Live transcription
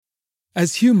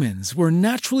As humans, we're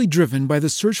naturally driven by the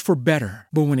search for better.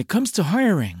 But when it comes to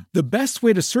hiring, the best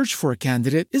way to search for a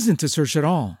candidate isn't to search at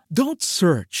all. Don't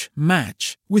search,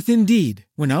 match with Indeed.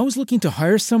 When I was looking to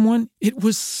hire someone, it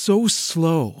was so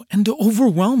slow and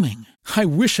overwhelming. I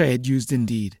wish I had used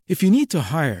Indeed. If you need to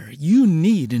hire, you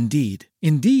need Indeed.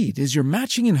 Indeed is your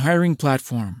matching and hiring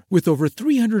platform with over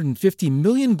 350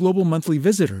 million global monthly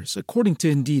visitors, according to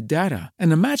Indeed data,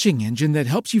 and a matching engine that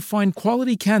helps you find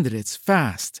quality candidates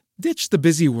fast. Ditch the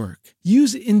busy work.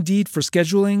 Use Indeed for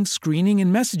scheduling, screening,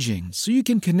 and messaging so you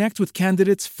can connect with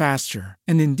candidates faster.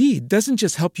 And Indeed doesn't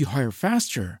just help you hire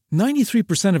faster.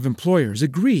 93% of employers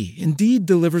agree Indeed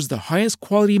delivers the highest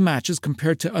quality matches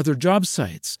compared to other job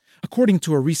sites, according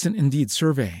to a recent Indeed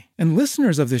survey. And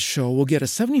listeners of this show will get a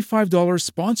 $75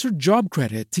 sponsored job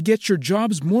credit to get your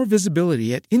jobs more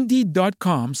visibility at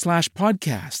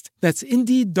Indeed.com/podcast. That's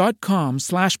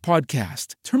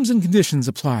Indeed.com/podcast. Terms and conditions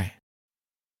apply.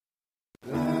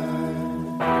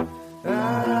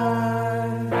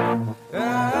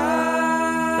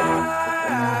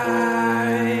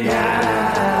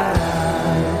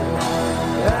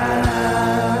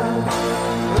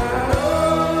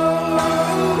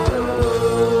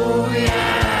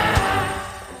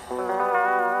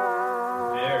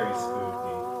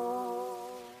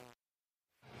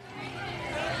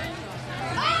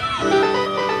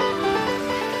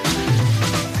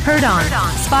 Heard on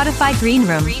Spotify Green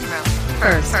Room.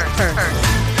 First.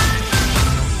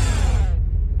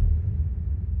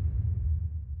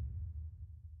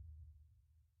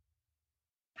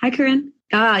 Hi, Corinne.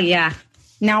 Yeah.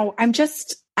 Now I'm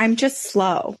just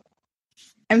slow.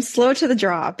 I'm slow to the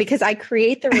draw because I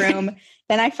create the room,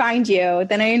 then I find you,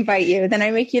 then I invite you, then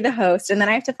I make you the host, and then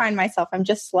I have to find myself. I'm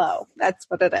just slow. That's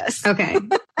what it is. Okay.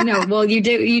 No, well, you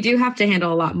do have to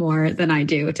handle a lot more than I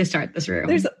do to start this room.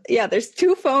 There's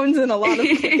two phones and a lot of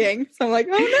clicking. So I'm like,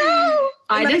 oh no.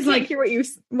 And I just can't hear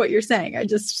what you're saying. I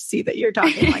just see that you're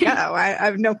talking like, oh, I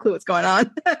have no clue what's going on.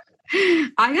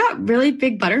 I got really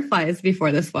big butterflies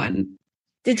before this one.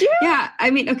 Did you? Yeah. I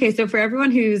mean, okay. So for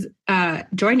everyone who's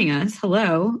joining us,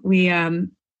 hello. We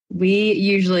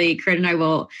usually, Corinne and I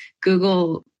will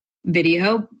Google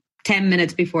video 10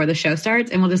 minutes before the show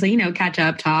starts, and we'll just catch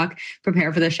up, talk,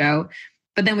 prepare for the show.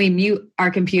 But then we mute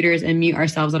our computers and mute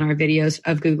ourselves on our videos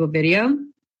of Google Video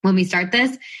when we start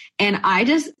this. And I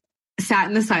just sat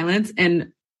in the silence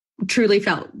and truly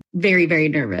felt very, very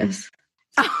nervous.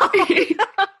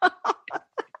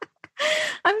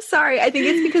 I'm sorry. I think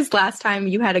it's because last time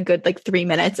you had a good 3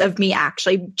 minutes of me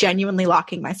actually genuinely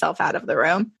locking myself out of the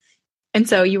room. And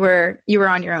so you were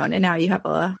on your own, and now you've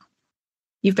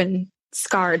been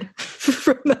scarred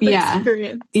from that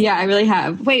experience. Yeah, I really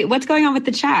have. Wait, what's going on with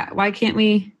the chat? How do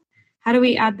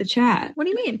we add the chat? What do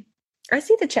you mean? I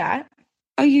see the chat.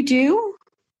 Oh, you do?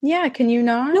 Yeah, can you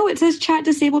not? No, it says chat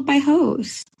disabled by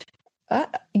host.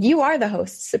 You are the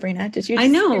host, Sabrina. Did you? I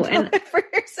know, and for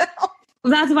yourself.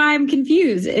 Well, that's why I'm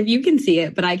confused. If you can see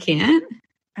it, but I can't.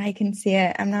 I can see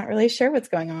it. I'm not really sure what's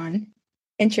going on.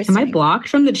 Interesting. Am I blocked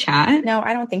from the chat? No,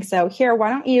 I don't think so. Here,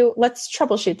 let's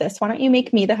troubleshoot this. Why don't you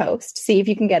make me the host, see if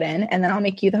you can get in, and then I'll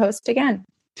make you the host again.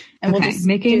 And we'll just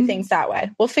do things that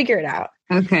way. We'll figure it out.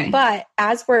 Okay. But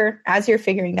as you're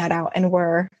figuring that out and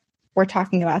we're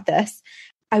talking about this,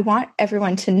 I want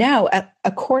everyone to know,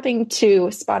 according to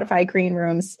Spotify Green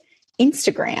Room's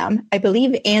Instagram, I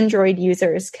believe Android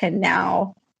users can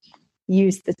now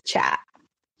use the chat.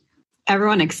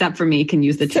 Everyone except for me can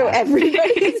use the chat. So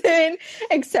everybody's in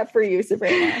except for you,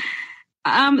 Sabrina.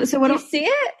 So what do you see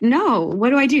it? No. What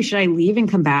do I do? Should I leave and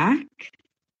come back?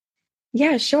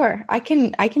 Yeah, sure. I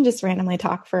can just randomly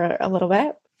talk for a little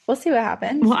bit. We'll see what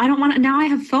happens. Well, I don't want to. Now I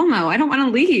have FOMO. I don't want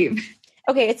to leave.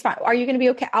 Okay, it's fine. Are you going to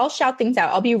be okay? I'll shout things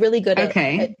out. I'll be really good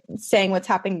at saying what's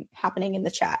happening in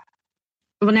the chat.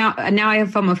 Well, now I have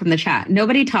FOMO from the chat.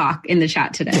 Nobody talk in the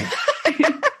chat today.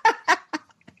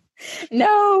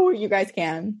 No, you guys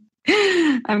can.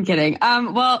 I'm kidding.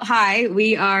 Well, hi,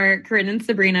 we are Corinne and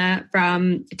Sabrina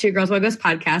from Two Girls One Ghost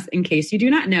podcast, in case you do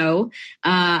not know.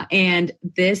 And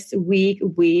this week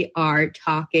we are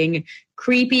talking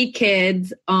creepy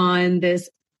kids on this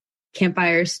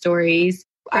Campfire Stories.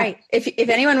 Right. If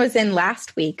anyone was in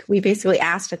last week, we basically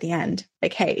asked at the end,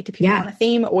 like, hey, do people want a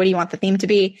theme? What do you want the theme to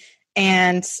be?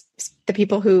 And the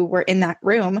people who were in that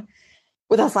room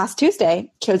with us last Tuesday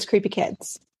chose creepy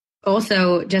kids.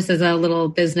 Also, just as a little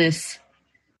business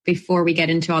before we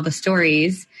get into all the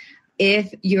stories,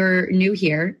 if you're new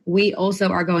here, we also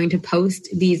are going to post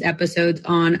these episodes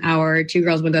on our Two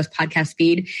Girls One Ghost podcast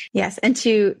feed. Yes. And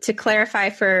to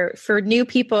clarify for new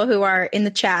people who are in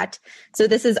the chat, so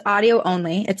this is audio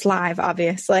only. It's live,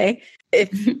 obviously.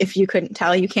 if you couldn't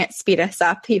tell, you can't speed us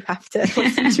up. You have to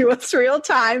listen to us real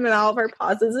time and all of our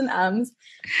pauses and ums.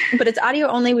 But it's audio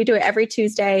only. We do it every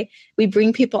Tuesday. We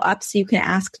bring people up so you can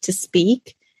ask to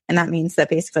speak. And that means that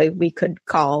basically we could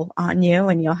call on you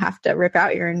and you'll have to rip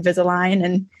out your Invisalign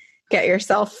and get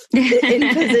yourself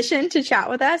in position to chat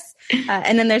with us.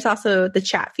 And then there's also the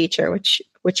chat feature,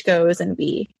 which goes and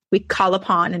we call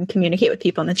upon and communicate with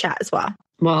people in the chat as well.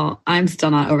 Well, I'm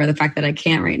still not over the fact that I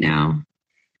can't right now.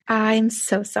 I'm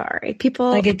so sorry. People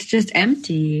like it's just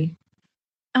empty.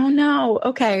 Oh no.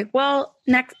 Okay. Well,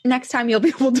 next time you'll be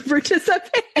able to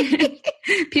participate.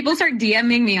 People start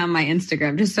DMing me on my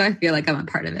Instagram just so I feel like I'm a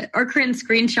part of it. Or Corinne,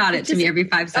 screenshot it to me every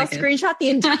 5 seconds. I'll screenshot the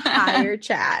entire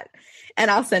chat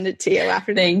and I'll send it to you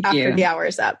after the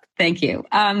hour's up. Thank you.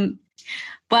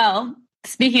 Well,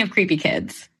 speaking of creepy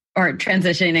kids or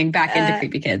transitioning back into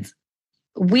creepy kids,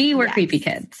 we were creepy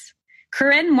kids.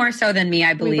 Corinne more so than me,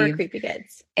 I believe. We were creepy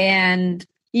kids. And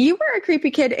you were a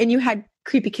creepy kid and you had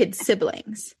creepy kid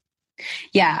siblings.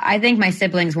 Yeah, I think my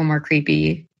siblings were more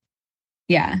creepy.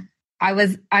 Yeah. I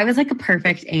was like a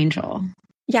perfect angel.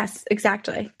 Yes,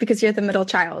 exactly. Because you're the middle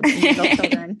child. And middle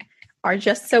children are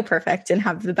just so perfect and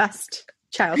have the best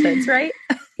childhoods, right?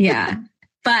 Yeah.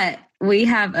 But we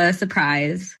have a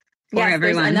surprise for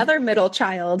everyone. There's another middle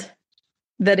child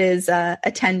that is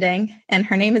attending, and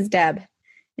her name is Deb.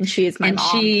 And she is my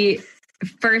mom. She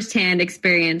firsthand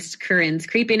experienced Corinne's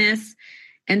creepiness.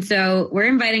 And so we're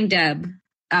inviting Deb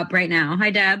up right now. Hi,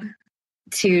 Deb,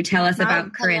 to tell us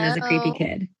about Corinne as a creepy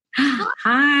kid.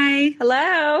 Hi.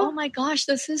 Hello. Oh my gosh,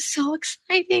 this is so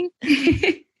exciting.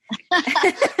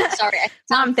 Sorry.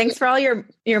 Mom, thanks for all your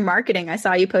marketing. I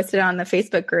saw you posted on the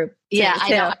Facebook group. Yeah, I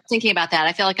know. I'm thinking about that.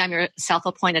 I feel like I'm your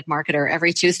self-appointed marketer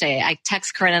every Tuesday. I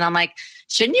text Corinne and I'm like,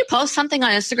 shouldn't you post something on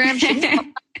Instagram? Shouldn't you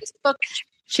post on Facebook?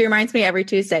 She reminds me every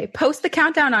Tuesday, post the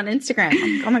countdown on Instagram.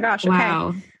 Like, oh my gosh. Okay.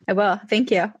 Wow. I will.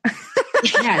 Thank you.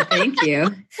 Yeah, thank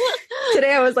you.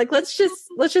 Today I was like, let's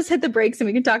just hit the brakes and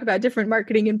we can talk about different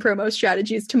marketing and promo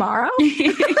strategies tomorrow.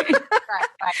 Right.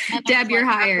 Deb, you're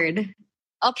hired.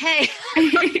 Okay.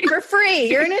 For free.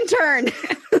 You're an intern.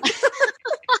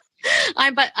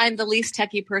 I'm the least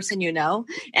techie person you know.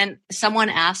 And someone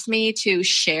asked me to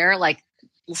share, like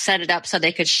set it up so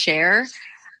they could share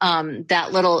that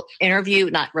little interview,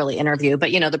 not really interview,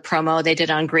 but the promo they did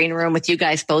on Green Room with you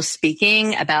guys both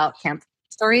speaking about camp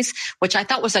stories, which I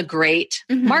thought was a great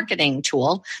marketing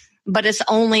tool, but it's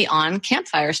only on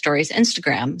Campfire Stories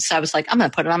Instagram. So I was like, I'm going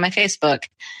to put it on my Facebook.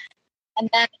 And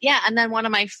then one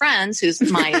of my friends who's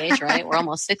my age, right? We're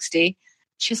almost 60.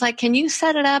 She's like, can you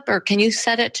set it up or can you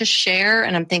set it to share?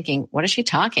 And I'm thinking, what is she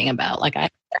talking about? Like I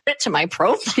set it to my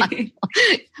profile.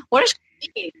 What is she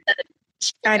mean?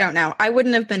 I don't know. I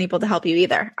wouldn't have been able to help you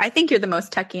either. I think you're the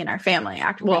most techie in our family.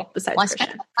 Well, besides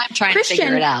Christian. I'm trying to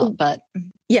figure it out, but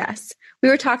yes, we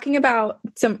were talking about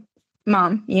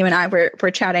Mom, you and I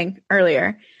were chatting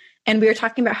earlier, and we were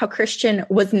talking about how Christian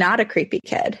was not a creepy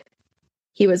kid.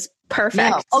 He was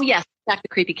perfect. No. Oh yes, back to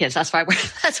creepy kids. That's why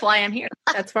I'm here.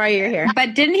 That's why you're here.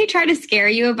 But didn't he try to scare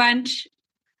you a bunch?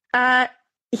 No.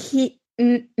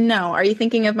 Are you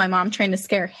thinking of my mom trying to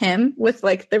scare him with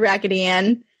like the Raggedy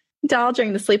Ann doll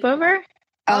during the sleepover?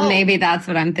 Oh, maybe that's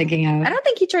what I'm thinking of. I don't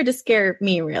think he tried to scare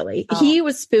me, really. Oh. He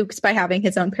was spooked by having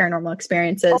his own paranormal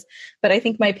experiences, but I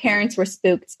think my parents were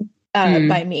spooked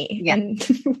by me and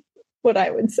what I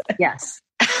would say. Yes.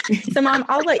 So, Mom,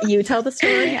 I'll let you tell the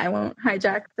story. I won't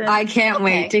hijack this. I can't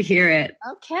wait to hear it.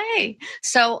 Okay.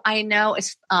 So I know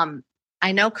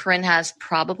I know Corinne has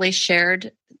probably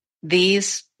shared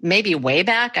these maybe way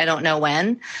back. I don't know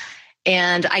when.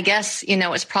 And I guess,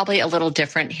 it's probably a little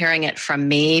different hearing it from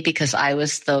me because I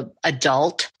was the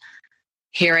adult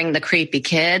hearing the creepy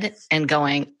kid and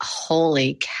going,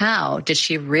 holy cow, did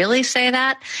she really say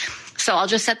that? So I'll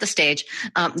just set the stage.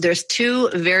 There's two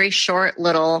very short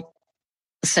little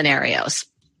scenarios.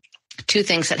 Two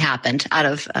things that happened out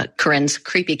of Corinne's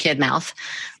creepy kid mouth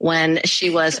when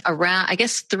she was around, I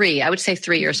guess 3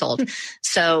 years old.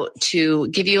 So to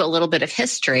give you a little bit of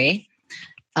history,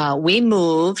 we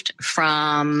moved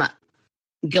from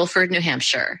Guilford, New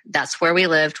Hampshire. That's where we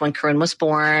lived when Corinne was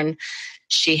born.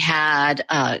 She had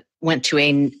went to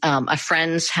a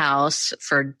friend's house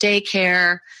for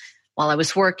daycare while I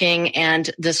was working, and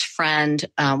this friend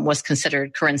was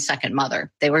considered Corinne's second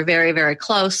mother. They were very, very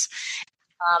close.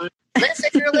 Liz,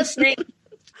 if you're listening,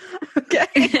 okay.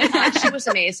 She was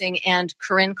amazing, and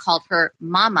Corinne called her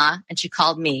Mama, and she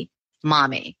called me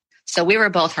Mommy. So we were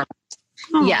both her.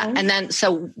 Aww. Yeah. And then,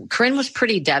 so Corinne was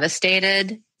pretty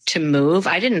devastated to move.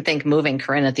 I didn't think moving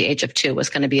Corinne at the age of 2 was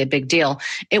going to be a big deal.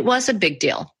 It was a big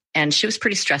deal And she was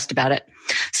pretty stressed about it.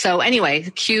 So anyway,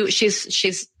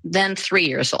 she's then 3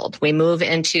 years old. We move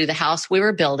into the house we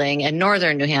were building in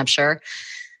northern New Hampshire,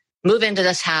 move into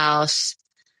this house.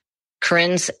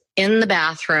 Corinne's in the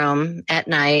bathroom at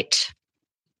night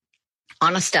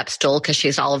on a step stool because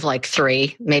she's all of like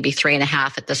 3, maybe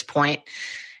 3.5 at this point.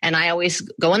 And I always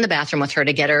go in the bathroom with her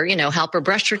to get her, help her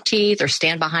brush her teeth or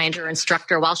stand behind her,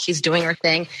 instruct her while she's doing her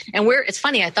thing. And it's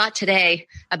funny, I thought today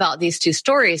about these 2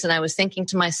 stories, and I was thinking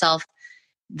to myself,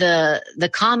 the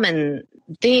common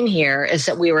theme here is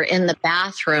that we were in the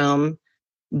bathroom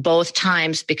both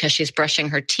times because she's brushing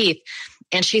her teeth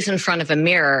and she's in front of a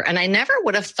mirror. And I never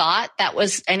would have thought that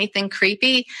was anything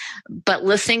creepy, but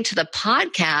listening to the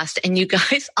podcast and you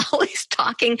guys always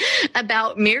talking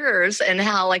about mirrors and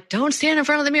how like, don't stand in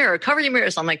front of the mirror, cover your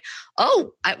mirrors. I'm like,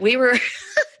 we were,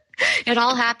 it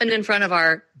all happened in front of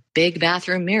our big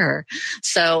bathroom mirror.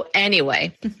 So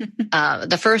anyway,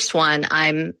 the first one,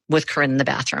 I'm with Corinne in the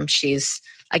bathroom. She's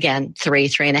again,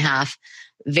 3.5,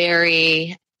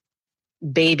 very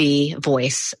baby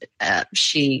voice.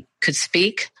 She could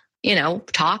speak,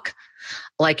 talk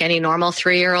like any normal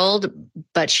 3-year-old,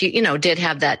 but she, did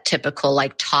have that typical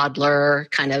like toddler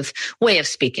kind of way of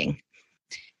speaking.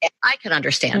 I could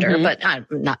understand her, but I'm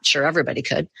not sure everybody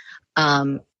could.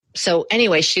 So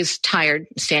anyway, she's tired,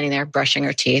 standing there, brushing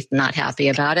her teeth, not happy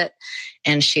about it.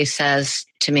 And she says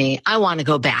to me, I want to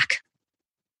go back.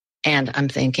 And I'm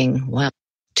thinking, well,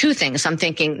 2 things. I'm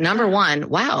thinking, number one,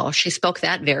 wow, she spoke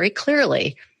that very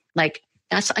clearly. Like,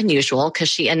 that's unusual because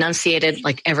she enunciated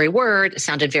like every word. It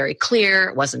sounded very clear.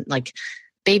 It wasn't like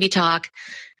baby talk.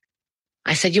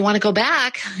 I said, you want to go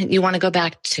back? You want to go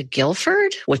back to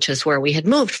Guilford, which is where we had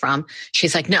moved from?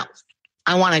 She's like, no,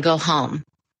 I want to go home.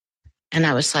 And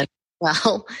I was like,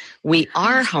 well, we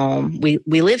are home. We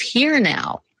live here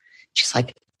now. She's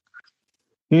like,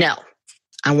 no,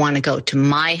 I want to go to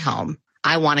my home.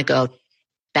 I want to go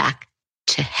back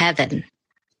to heaven.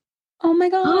 Oh my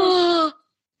God.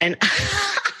 And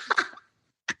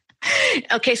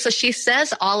okay, so she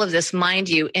says all of this, mind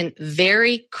you, in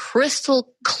very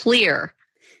crystal clear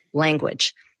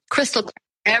language. Crystal clear,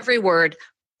 every word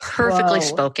perfectly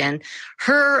spoken.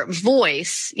 Her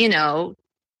voice,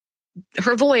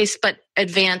 but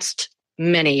advanced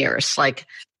many years, like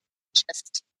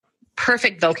just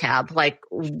perfect vocab, like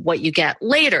what you get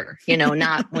later,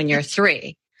 not when you're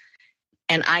 3.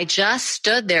 And I just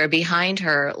stood there behind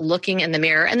her looking in the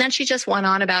mirror. And then she just went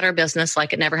on about her business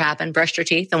like it never happened, brushed her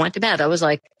teeth and went to bed. I was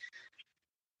like,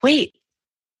 wait,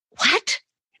 what?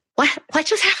 What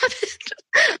just happened?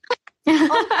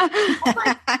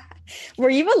 Were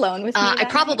you alone with me? I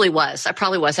probably was.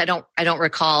 I don't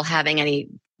recall having any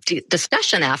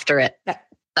discussion after it.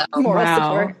 So, moral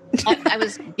support.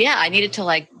 I needed to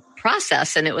like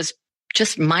process, and it was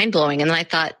just mind blowing. And I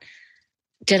thought,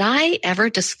 did I ever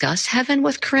discuss heaven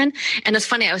with Corinne? And it's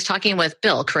funny, I was talking with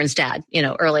Bill, Corinne's dad,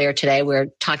 earlier today. We were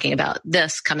talking about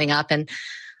this coming up. And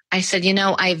I said,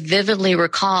 I vividly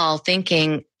recall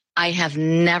thinking I have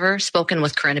never spoken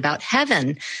with Corinne about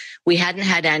heaven. We hadn't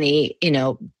had any,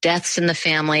 deaths in the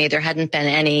family. There hadn't been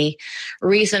any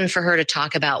reason for her to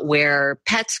talk about where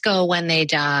pets go when they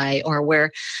die or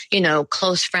where,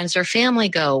 close friends or family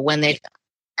go when they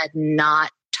had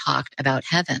not talked about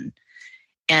heaven.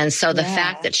 And so the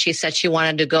fact that she said she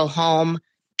wanted to go home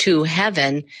to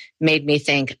heaven made me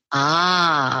think,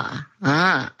 okay.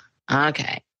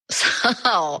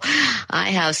 So I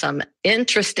have some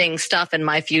interesting stuff in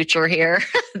my future here.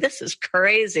 This is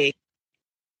crazy.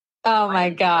 Oh my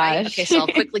gosh. Right? Okay, so I'll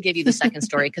quickly give you the second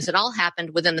story because it all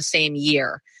happened within the same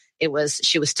year.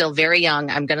 She was still very young.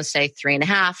 I'm going to say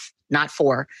 3.5, not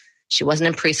 4. She wasn't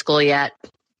in preschool yet.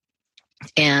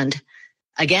 And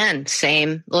again,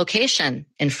 same location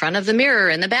in front of the mirror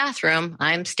in the bathroom.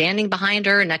 I'm standing behind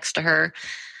her, next to her,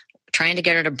 trying to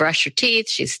get her to brush her teeth.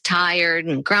 She's tired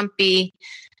and grumpy.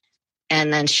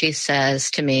 And then she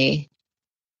says to me,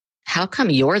 how come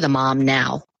you're the mom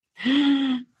now?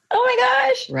 Oh my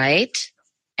gosh. Right?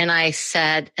 And I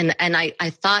said, and I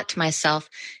thought to myself,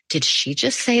 did she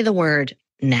just say the word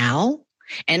now?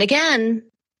 And again,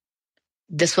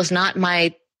 this was not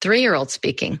my 3-year-old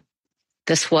speaking.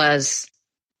 This was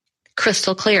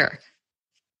crystal clear.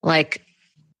 Like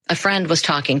a friend was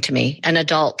talking to me, an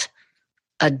adult,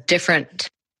 a different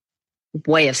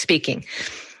way of speaking.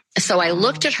 So I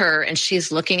looked at her and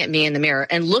she's looking at me in the mirror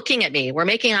and looking at me. We're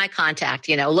making eye contact,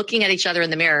 looking at each other in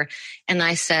the mirror. And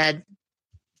I said,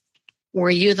 were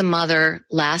you the mother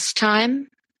last time?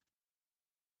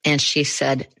 And she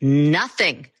said,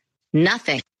 nothing.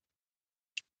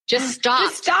 Just stopped.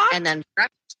 Just stopped? And then,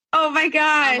 oh my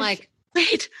gosh. I'm like,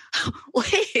 wait.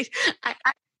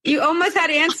 You almost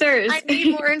had answers. I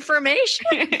need more information.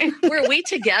 Were we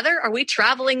together? Are we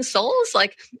traveling souls?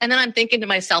 Like, and then I'm thinking to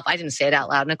myself, I didn't say it out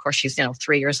loud. And of course she's,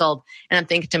 3 years old. And I'm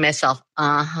thinking to myself,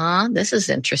 this is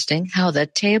interesting how the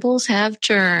tables have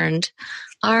turned.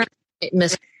 All right,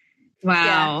 Miss.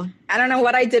 Wow. Yeah. I don't know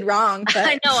what I did wrong, but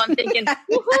I know. I'm thinking,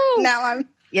 woohoo. Now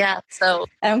so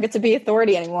I don't get to be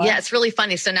authority anymore. Yeah, it's really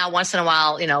funny. So now once in a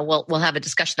while, we'll have a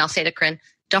discussion. I'll say to Corinne,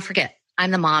 don't forget, I'm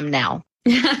the mom now.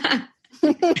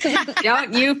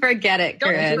 Don't you forget it,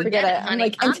 Corinne. Don't forget it. I'm honey.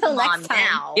 like, until next time.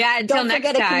 Now. Yeah, until don't next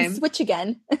forget time. It can switch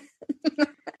again.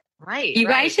 Right. You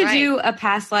guys should do a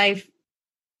past life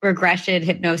regression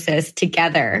hypnosis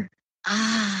together.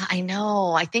 I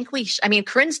know. I think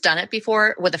Corinne's done it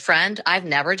before with a friend. I've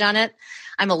never done it.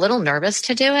 I'm a little nervous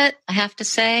to do it, I have to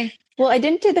say. Well, I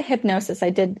didn't do the hypnosis. I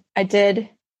did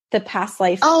the past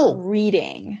life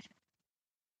reading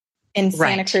in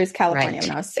Santa Cruz, California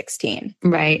when I was 16.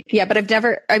 Right. Yeah, but I've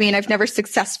never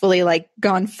successfully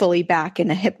gone fully back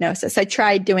into hypnosis. I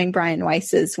tried doing Brian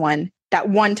Weiss's that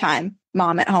one time,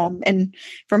 Mom at Home in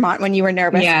Vermont, when you were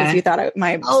nervous because you thought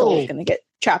my soul was going to get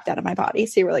trapped out of my body.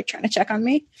 So you were trying to check on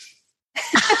me.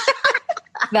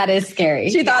 That is scary.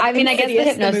 She thought, I guess the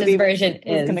hypnosis version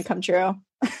is going to come true.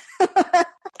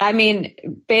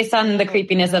 Based on the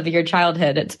creepiness of your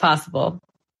childhood, it's possible.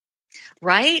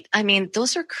 Right?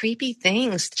 Those are creepy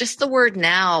things. Just the word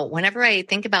now, whenever I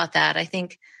think about that, I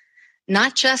think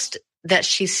not just that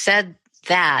she said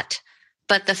that,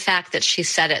 but the fact that she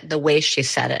said it the way she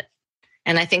said it.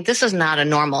 And I think this is not a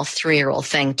normal 3-year-old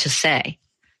thing to say.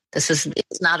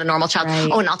 It's not a normal child. Right.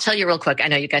 Oh, and I'll tell you real quick. I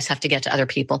know you guys have to get to other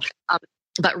people,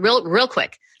 but real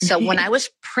quick. So when I was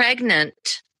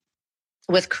pregnant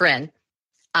with Corinne,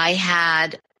 I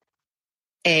had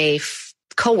a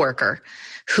coworker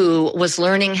who was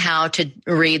learning how to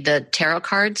read the tarot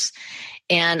cards.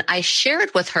 And I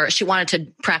shared with her, she wanted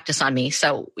to practice on me.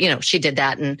 So, she did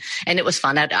that and it was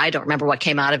fun. I don't remember what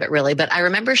came out of it really, but I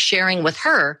remember sharing with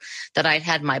her that I'd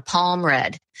had my palm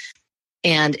read.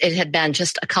 And it had been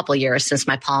just a couple years since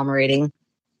my palm reading.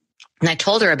 And I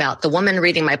told her about the woman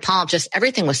reading my palm, just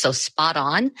everything was so spot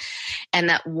on. And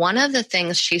that one of the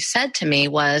things she said to me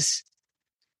was,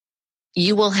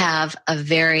 you will have a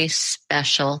very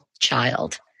special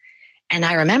child. And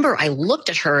I remember I looked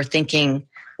at her thinking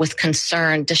with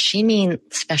concern, does she mean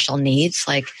special needs?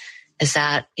 Is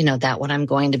that, that what I'm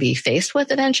going to be faced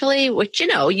with eventually? Which,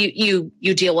 you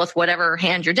deal with whatever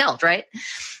hand you're dealt, right?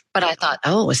 But I thought,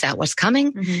 is that what's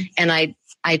coming? Mm-hmm. And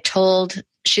I told,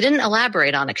 she didn't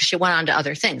elaborate on it because she went on to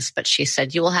other things, but she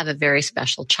said, you will have a very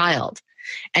special child.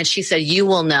 And she said, you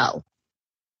will know.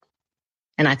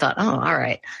 And I thought, all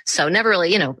right. So never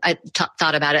really, I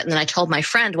thought about it. And then I told my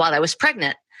friend while I was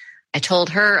pregnant, I told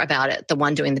her about it, the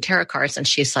one doing the tarot cards. And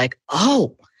she's like,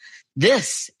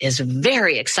 this is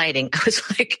very exciting. I was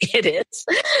like, it is.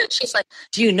 She's like,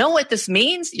 do you know what this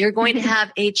means? You're going to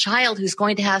have a child who's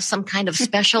going to have some kind of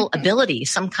special ability,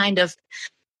 some kind of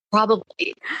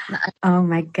probably. Oh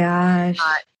my gosh.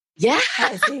 Yeah.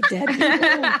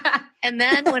 Dead And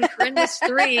then when Corinne was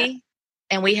 3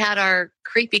 and we had our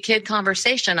creepy kid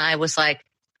conversation, I was like,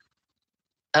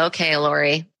 okay,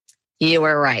 Lori, you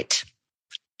were right.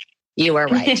 You are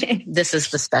right. This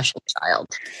is the special child.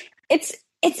 It's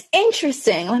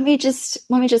interesting. Let me just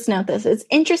note this. It's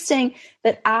interesting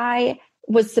that I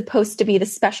was supposed to be the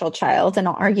special child, and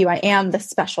I'll argue I am the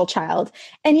special child.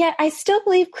 And yet I still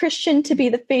believe Christian to be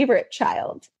the favorite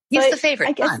child. He's the favorite.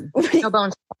 I guess no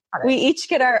bones. We each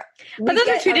get our. But those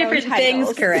are two different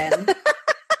things, Corinne.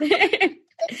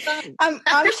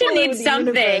 Christian needs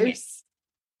something. Universe.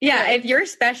 Yeah, if you're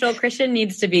special, Christian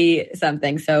needs to be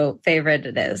something. So favorite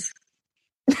it is.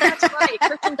 That's right.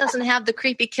 Christian doesn't have the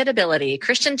creepy kid ability.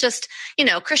 Christian just,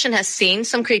 Christian has seen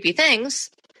some creepy things.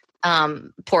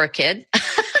 Poor kid.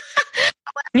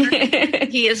 However,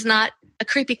 he is not a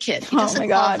creepy kid. He doesn't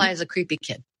qualify as a creepy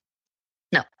kid.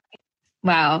 No.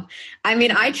 Wow. I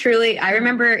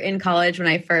remember in college when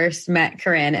I first met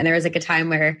Corinne, and there was a time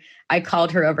where I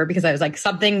called her over because I was like,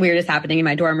 something weird is happening in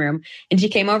my dorm room. And she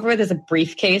came over with this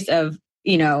briefcase of,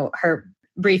 her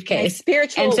briefcase.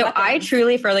 Spiritual and so weapons. I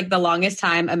truly, for the longest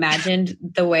time, imagined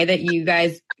the way that you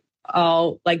guys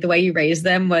all, the way you raised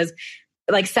them was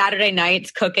Saturday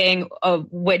nights cooking a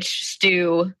witch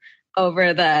stew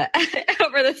over the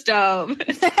stove.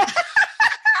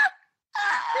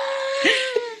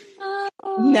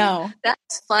 No,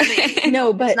 that's funny.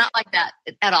 No, but it's not like that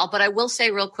at all. But I will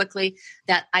say real quickly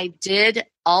that I did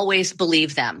always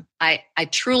believe them. I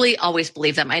truly always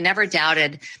believed them. I never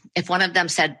doubted if one of them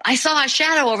said, I saw a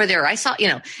shadow over there. I saw,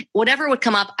 whatever would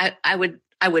come up,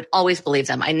 I I would always believe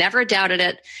them. I never doubted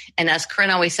it. And as Corinne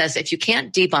always says, if you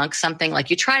can't debunk something, like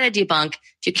you try to debunk,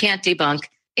 if you can't debunk,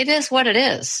 it is what it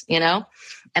is, you know?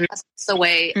 And that's the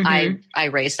way I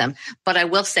raise them. But I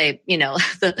will say, you know,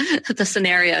 the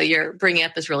scenario you're bringing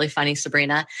up is really funny,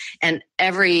 Sabrina. And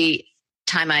every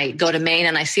time I go to Maine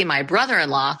and I see my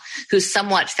brother-in-law, who's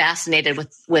somewhat fascinated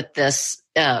with this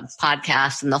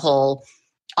podcast and all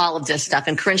of this stuff.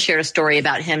 And Corinne shared a story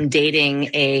about him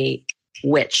dating a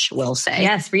witch, we'll say.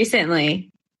 Yes, recently.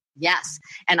 Yes.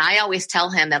 And I always tell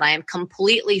him that I am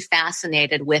completely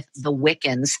fascinated with the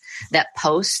Wiccans that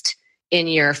post in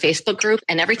your Facebook group.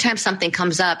 And every time something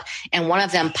comes up and one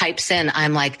of them pipes in,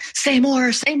 I'm like, say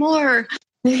more, say more.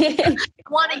 I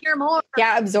want to hear more.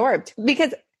 Yeah, absorbed,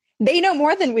 because they know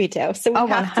more than we do. So we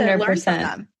have 100%. to learn from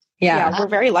them. Yeah. We're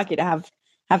very lucky to have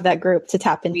that group to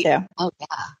tap into. Oh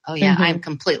yeah. I'm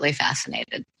completely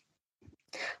fascinated.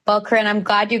 Well, Corinne, I'm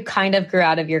glad you kind of grew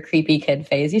out of your creepy kid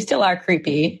phase. You still are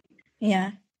creepy.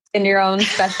 Yeah. In your own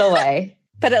special way.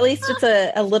 But at least it's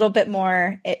a little bit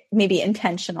more maybe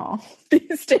intentional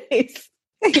these days.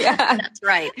 Yeah. That's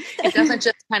right. It doesn't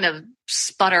just kind of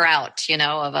sputter out, you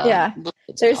know, of a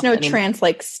There's no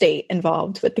trance-like state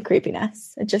involved with the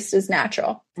creepiness. It just is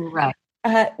natural. Right.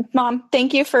 Mom,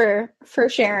 thank you for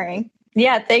sharing.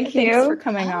 Yeah, thanks for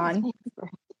coming on.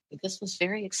 This was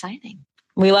very exciting.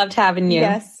 We loved having you.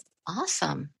 Yes.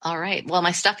 Awesome. All right. Well,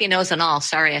 my stuffy nose and all.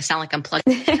 Sorry, I sound like I'm plugged.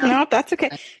 No, that's okay.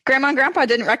 Grandma and Grandpa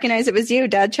didn't recognize it was you.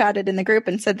 Dad chatted in the group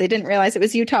and said they didn't realize it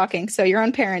was you talking. So your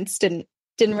own parents didn't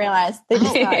realize. They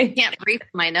just I can't breathe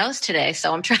my nose today,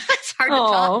 so I'm trying. It's hard to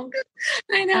talk.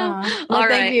 I know. Well,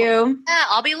 thank you. Yeah,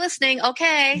 I'll be listening.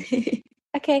 Okay.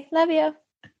 Okay. Love you.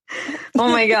 Oh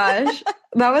my gosh.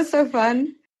 That was so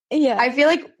fun. Yeah. I feel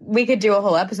like we could do a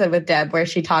whole episode with Deb where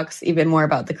she talks even more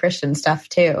about the Christian stuff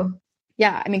too.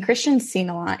 Yeah. I mean, Christian's seen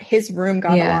a lot. His room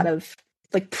got a lot of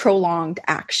like prolonged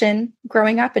action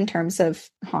growing up in terms of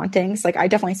hauntings. Like I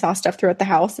definitely saw stuff throughout the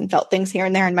house and felt things here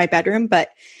and there in my bedroom, but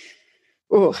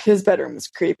his bedroom was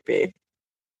creepy.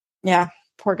 Yeah.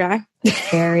 Poor guy.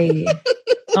 Very.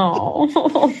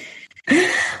 Oh.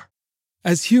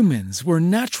 As humans, we're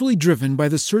naturally driven by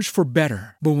the search for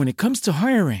better. But when it comes to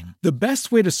hiring, the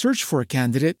best way to search for a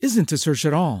candidate isn't to search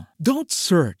at all. Don't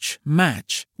search,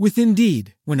 match with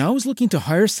Indeed. When I was looking to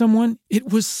hire someone,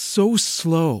 it was so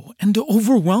slow and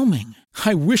overwhelming.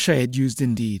 I wish I had used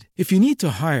Indeed. If you need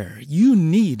to hire, you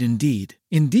need Indeed.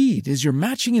 Indeed is your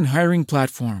matching and hiring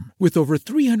platform with over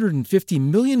 350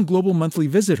 million global monthly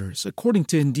visitors, according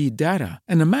to Indeed data,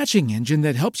 and a matching engine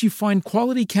that helps you find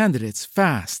quality candidates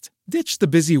fast. Ditch the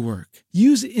busy work.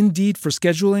 Use Indeed for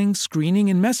scheduling,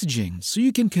 screening, and messaging so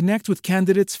you can connect with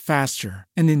candidates faster.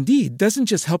 And Indeed doesn't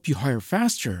just help you hire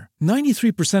faster.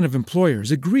 93% of employers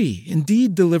agree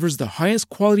Indeed delivers the highest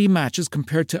quality matches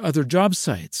compared to other job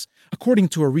sites, according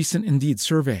to a recent Indeed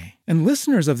survey. And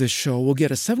listeners of this show will get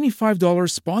a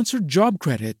 $75 sponsored job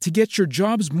credit to get your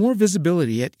jobs more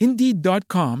visibility at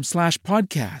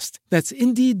Indeed.com/podcast. That's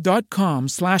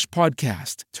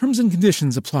Indeed.com/podcast. Terms and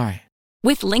conditions apply.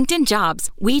 With LinkedIn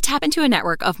Jobs, we tap into a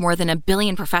network of more than 1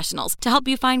 billion professionals to help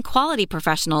you find quality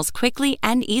professionals quickly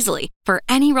and easily for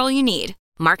any role you need.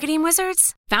 Marketing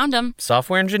wizards? Found them.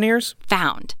 Software engineers?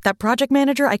 Found. That project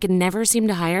manager I could never seem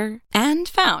to hire? And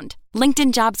found.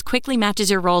 LinkedIn Jobs quickly matches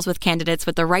your roles with candidates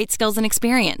with the right skills and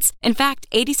experience. In fact,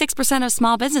 86% of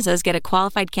small businesses get a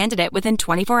qualified candidate within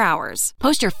 24 hours.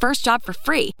 Post your first job for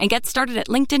free and get started at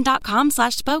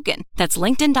linkedin.com/spoken. That's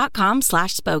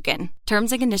linkedin.com/spoken.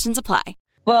 Terms and conditions apply.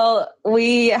 Well,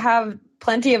 we have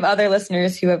plenty of other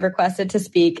listeners who have requested to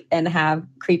speak and have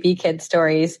creepy kid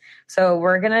stories. So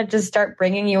we're going to just start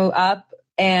bringing you up,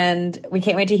 and we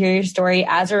can't wait to hear your story.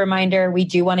 As a reminder, we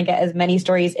do want to get as many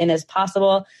stories in as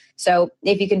possible. So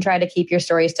if you can try to keep your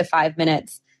stories to 5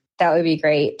 minutes, that would be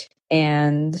great.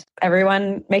 And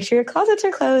everyone, make sure your closets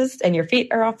are closed and your feet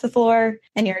are off the floor.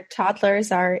 And your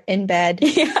toddlers are in bed.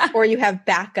 Yeah. Or you have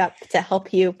backup to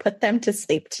help you put them to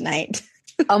sleep tonight.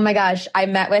 Oh my gosh. I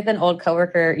met with an old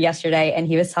coworker yesterday, and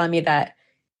he was telling me that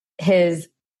his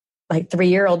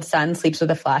 3-year-old son sleeps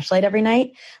with a flashlight every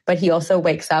night, but he also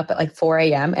wakes up at 4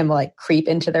 a.m. and will creep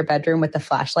into their bedroom with the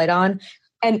flashlight on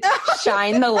and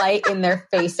shine the light in their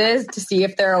faces to see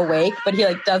if they're awake, but he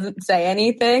doesn't say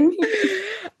anything.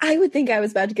 I would think I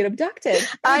was about to get abducted.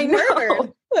 I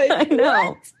know. I know.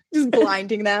 What? Just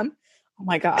blinding them. Oh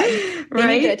my God. They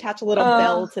need to attach a little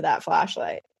bell to that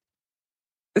flashlight.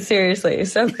 Seriously,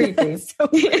 so creepy. So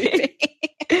creepy.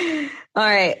 All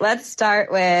right, let us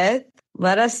start with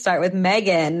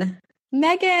Megan.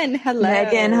 Megan, hello.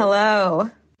 Megan, hello.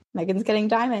 Megan's getting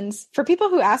diamonds. For people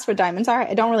who ask what diamonds are,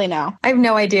 I don't really know. I have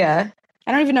no idea.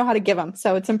 I don't even know how to give them.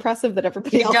 So it's impressive that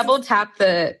everybody else. Double tap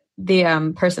the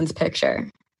person's picture.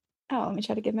 Oh, let me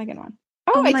try to give Megan one.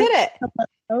 Oh, I did it.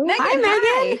 Megan,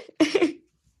 hi, Megan.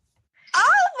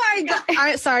 Oh my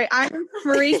God. Sorry, I'm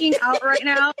freaking out right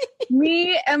now.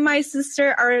 Me and my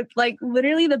sister are like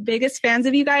literally the biggest fans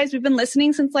of you guys. We've been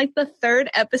listening since like the 3rd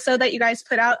episode that you guys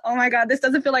put out. Oh my God, this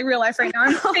doesn't feel like real life right now.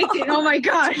 I'm thinking, oh my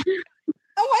God.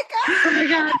 Oh my God. Oh my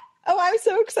God. Oh, I'm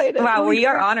so excited. Wow, we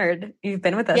are honored. You've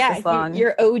been with us this long.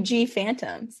 You're OG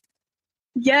Phantoms.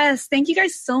 Yes, thank you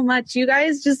guys so much. You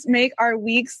guys just make our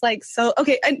weeks like so.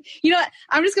 Okay, and you know what?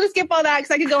 I'm just gonna skip all that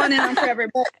because I could go on and on forever.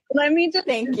 But let me just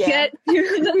get to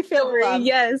the story.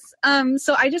 Yes.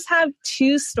 So I just have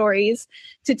 2 stories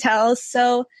to tell.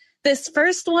 So this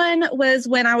first one was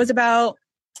when I was about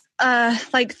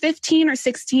like 15 or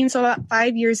 16, so about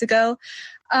 5 years ago.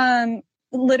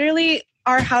 Literally,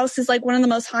 our house is like one of the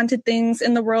most haunted things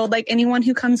in the world. Like anyone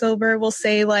who comes over will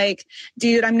say like,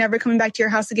 dude, I'm never coming back to your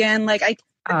house again. Like I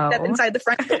step inside the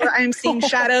front door. I'm seeing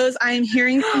shadows. I'm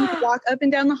hearing things walk up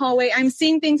and down the hallway. I'm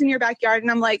seeing things in your backyard.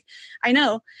 And I'm like, I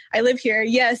know, I live here.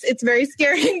 Yes, it's very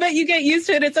scary, but you get used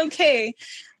to it. It's okay.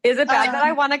 Is it bad that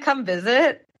I want to come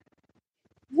visit?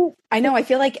 I know. I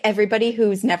feel like everybody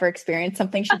who's never experienced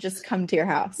something should just come to your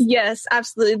house. Yes,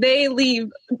 absolutely. They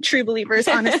leave true believers,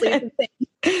 honestly.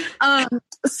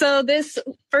 So this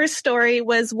first story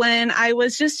was when I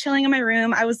was just chilling in my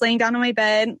room. I was laying down on my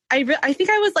bed. I think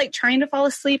I was like trying to fall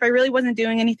asleep. I really wasn't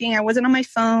doing anything. I wasn't on my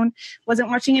phone, wasn't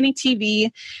watching any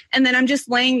TV. And then I'm just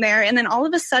laying there. And then all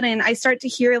of a sudden I start to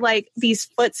hear like these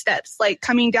footsteps like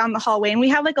coming down the hallway. And we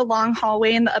have like a long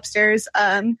hallway in the upstairs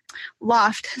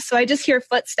loft. So I just hear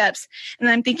footsteps and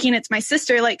I'm thinking it's my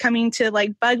sister like coming to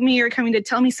like bug me or coming to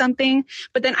tell me something.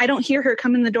 But then I don't hear her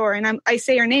come in the door and I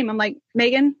say her name. I'm like,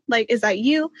 Megan, like, is that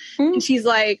you? Mm-hmm. And she's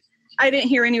like, I didn't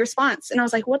hear any response. And I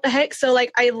was like, what the heck? So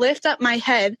like I lift up my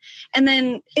head and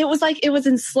then it was like, it was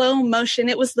in slow motion.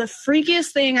 It was the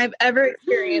freakiest thing I've ever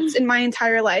experienced in my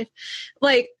entire life.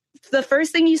 Like the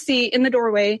first thing you see in the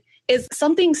doorway is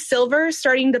something silver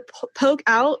starting to poke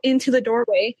out into the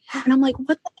doorway. And I'm like,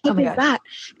 what the heck is that?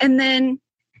 And then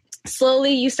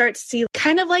slowly you start to see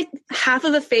kind of like half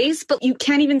of the face, but you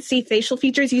can't even see facial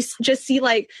features. You just see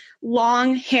like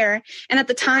long hair. And at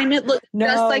the time it looked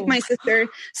just like my sister.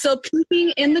 So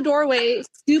peeping in the doorway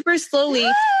super slowly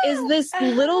is this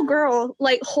little girl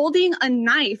like holding a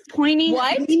knife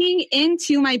pointing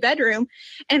into my bedroom.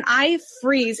 And I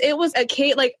freeze. It was a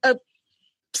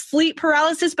sleep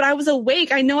paralysis, but I was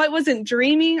awake. I know I wasn't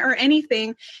dreaming or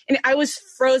anything. And I was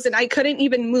frozen. I couldn't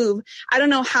even move. I don't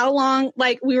know how long,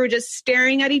 like we were just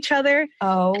staring at each other.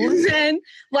 Oh. And then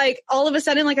like all of a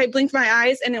sudden, like I blinked my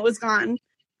eyes and it was gone.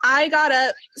 I got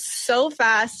up so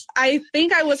fast. I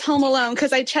think I was home alone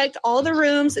because I checked all the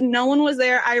rooms and no one was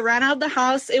there. I ran out of the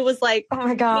house. It was like, oh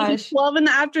my gosh, 12 in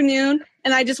the afternoon.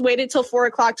 And I just waited till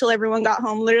 4:00 till everyone got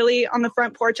home, literally on the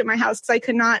front porch of my house because I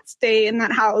could not stay in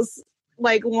that house.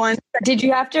 Like one. Did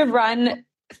you have to run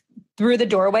through the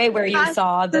doorway where you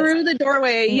saw this? Through the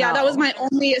doorway. No. Yeah, that was my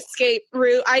only escape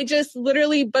route. I just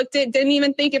literally booked it. Didn't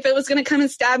even think if it was going to come and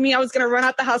stab me, I was going to run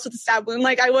out the house with a stab wound.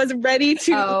 Like I was ready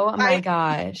to. Oh my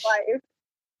gosh. Life.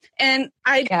 And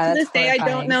to this day, I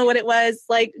don't know what it was.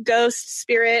 Like ghost,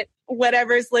 spirit,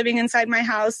 whatever's living inside my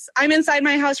house. I'm inside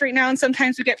my house right now. And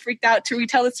sometimes we get freaked out to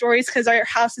retell the stories because our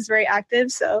house is very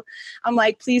active. So I'm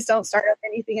like, please don't start up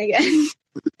anything again.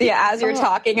 Yeah, as you're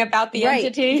talking about the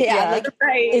entity. Yeah, like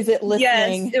is it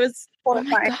listening? Yes, it was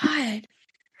horrifying. Oh my God.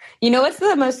 You know what's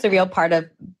the most surreal part of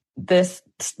this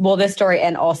story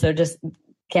and also just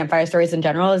campfire stories in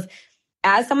general is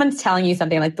as someone's telling you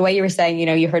something, like the way you were saying, you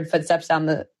know, you heard footsteps down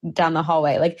the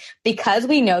hallway, like because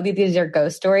we know that these are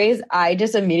ghost stories, I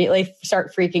just immediately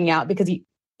start freaking out because you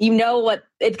know what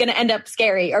it's going to end up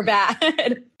scary or bad.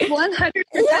 100%.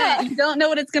 You don't know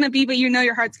what it's going to be, but you know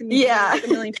your heart's going to be a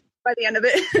million times by the end of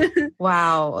it.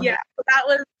 Wow. Yeah. That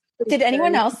was. Did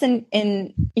anyone else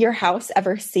in your house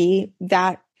ever see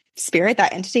that spirit,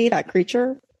 that entity, that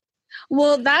creature?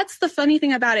 Well, that's the funny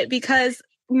thing about it because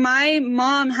my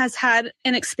mom has had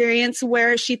an experience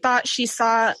where she thought she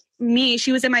saw me.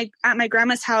 She was at my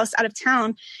grandma's house out of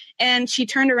town and she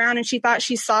turned around and she thought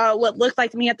she saw what looked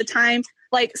like me at the time,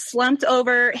 like slumped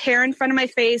over, hair in front of my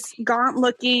face, gaunt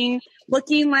looking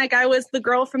like I was the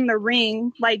girl from The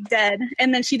Ring, like dead.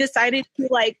 And then she decided to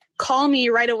like call me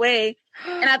right away.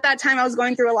 And at that time I was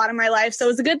going through a lot in my life. So it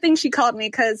was a good thing she called me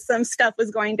because some stuff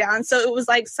was going down. So it was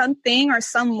like something or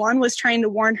someone was trying to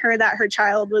warn her that her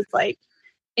child was like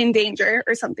in danger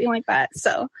or something like that.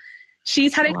 So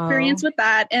she's had experience with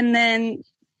that. And then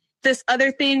this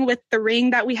other thing with the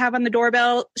ring that we have on the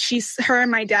doorbell. Her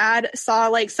and my dad saw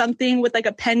like something with like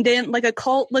a pendant, like a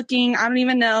cult looking, I don't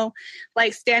even know,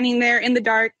 like standing there in the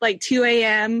dark, like 2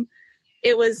 a.m.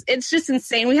 It's just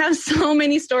insane. We have so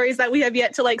many stories that we have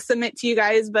yet to like submit to you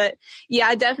guys, but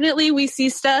yeah, definitely we see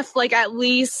stuff like at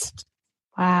least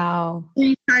 3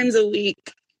 times a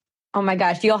week. Oh my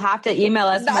gosh. You'll have to email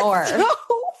us more.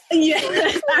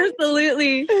 Yes,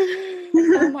 absolutely.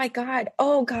 Oh my God.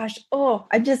 Oh gosh. Oh,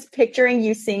 I'm just picturing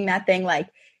you seeing that thing like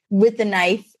with the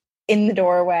knife in the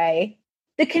doorway.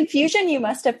 The confusion you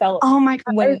must have felt. Oh my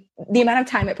God. When the amount of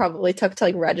time it probably took to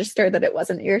like register that it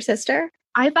wasn't your sister.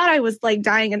 I thought I was like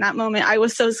dying in that moment. I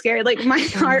was so scared. Like my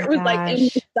heart was like in my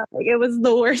stomach. It was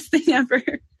the worst thing ever.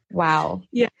 Wow.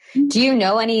 Yeah. Do you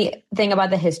know anything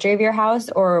about the history of your house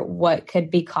or what could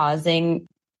be causing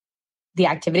the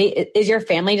activity? Is your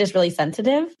family just really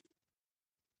sensitive?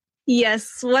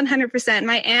 Yes, 100%.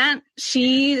 My aunt,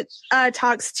 she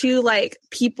talks to like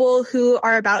people who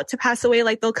are about to pass away.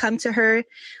 Like they'll come to her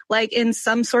like in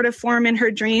some sort of form in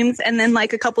her dreams. And then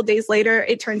like a couple days later,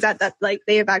 it turns out that like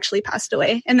they have actually passed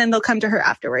away. And then they'll come to her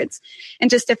afterwards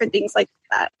and just different things like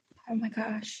that. Oh my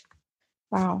gosh.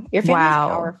 Wow. Your family's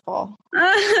powerful.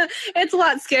 It's a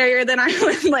lot scarier than I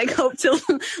would like hope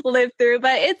to live through,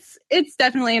 but it's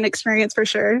definitely an experience for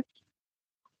sure.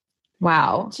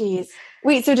 Wow. Jeez.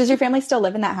 Wait, so does your family still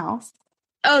live in that house?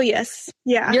 Oh, yes.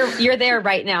 Yeah. You're there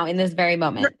right now in this very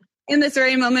moment. In this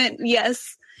very moment,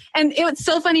 yes. And it was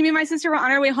so funny. Me and my sister were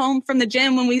on our way home from the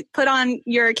gym when we put on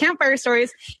your campfire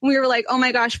stories. And we were like, oh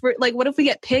my gosh, like, what if we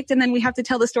get picked and then we have to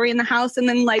tell the story in the house? And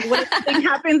then like, what if something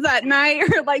happens that night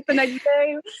or like the next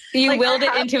day? You like, willed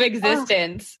it into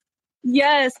existence.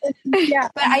 Yes. Yeah.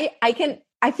 But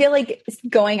I feel like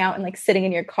going out and like sitting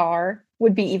in your car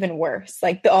would be even worse.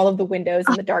 Like all of the windows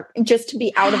in the dark, just to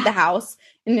be out of the house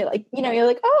and you're like,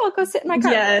 oh, I'll go sit in my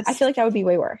car. Yes. I feel like that would be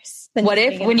way worse. What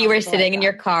if when you were sitting in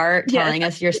your car telling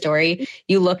us your story,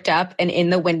 you looked up and in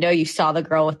the window you saw the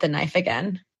girl with the knife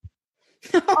again?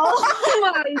 Oh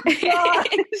my God.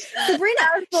 Sabrina,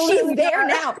 she's there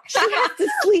now. She has to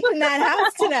sleep in that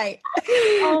house tonight.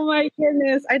 Oh my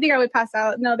goodness. I think I would pass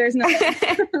out. No, there's no.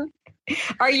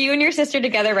 Are you and your sister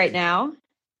together right now?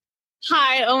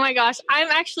 Hi. Oh my gosh. I'm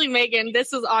actually Megan.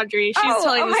 This is Audrey. She's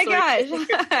telling the story. Oh my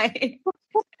gosh. Hi.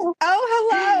 Oh,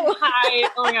 hello. Hi.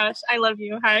 Oh my gosh. I love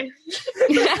you. Hi.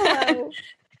 Hello.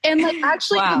 And like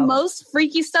actually the most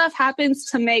freaky stuff happens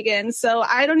to Megan. So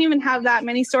I don't even have that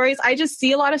many stories. I just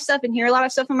see a lot of stuff and hear a lot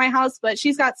of stuff in my house, but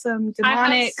she's got some demonic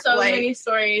I have so many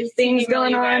stories, things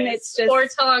going on. It's just or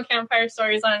tell on campfire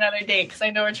stories on another day because I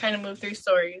know we're trying to move through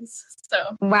stories.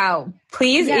 So wow.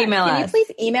 Please email us. Can you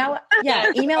please email?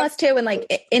 Yeah, email us too. And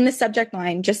like in the subject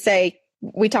line, just say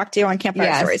we talked to you on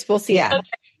campfire stories. We'll see. Yeah.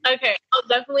 Okay. I'll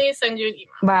definitely send you an email.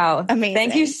 Wow. Amazing.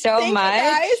 Thank you so much.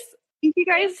 Guys. Thank you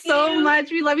guys so much.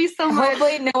 We love you so much.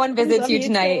 Hopefully no one visits you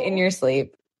tonight in your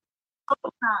sleep.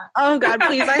 Oh God,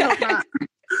 please. I hope not.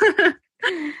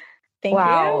 Thank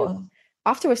you.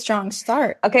 Off to a strong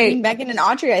start. Okay. I mean, Megan and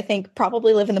Audrey, I think,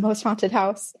 probably live in the most haunted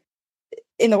house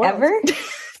in the world. Ever?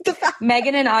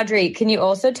 Megan and Audrey, can you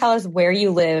also tell us where you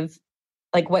live?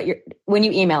 Like when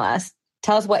you email us,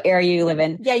 tell us what area you live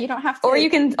in. Yeah, you don't have to. Or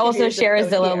you can also share a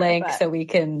Zillow link so we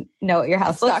can know what your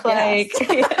house looks like.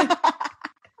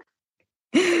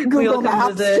 Google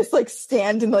Maps, just like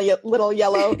stand in the little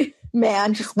yellow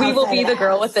man. We will be the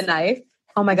girl with the knife.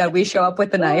 Oh my God, we show up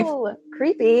with the knife.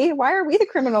 Creepy. Why are we the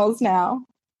criminals now?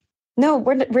 No,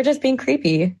 we're just being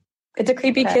creepy. It's a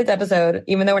creepy kids episode,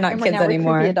 even though we're not kids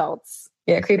anymore. Creepy adults.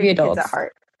 Yeah, creepy adults. Kids at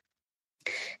heart.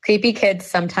 Creepy kids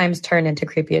sometimes turn into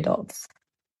creepy adults.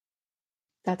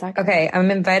 That's accurate. Okay,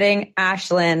 I'm inviting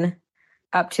Ashlyn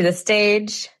up to the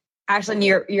stage. Ashlyn,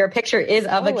 your picture is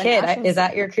of a kid. Is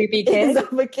that your creepy kid? Is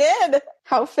of a kid.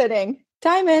 How fitting.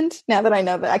 Diamond. Now that I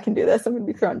know that I can do this, I'm going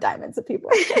to be throwing diamonds at people.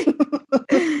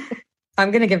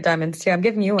 I'm going to give diamonds too. I'm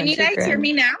giving you one. Can you guys hear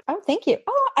me now? Oh, thank you.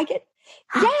 Oh, I get.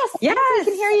 Yes. Yes. I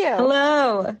can hear you.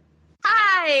 Hello.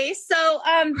 Hi. So,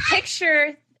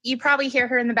 picture, you probably hear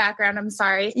her in the background. I'm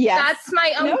sorry. Yes. That's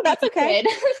my own. No, that's okay. Kid.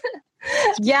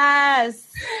 Yes.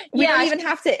 We don't even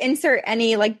have to insert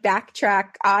any like backtrack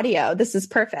audio. This is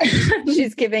perfect.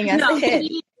 She's giving us a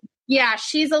hit. Yeah,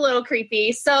 she's a little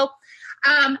creepy. So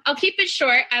I'll keep it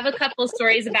short. I have a couple of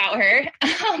stories about her.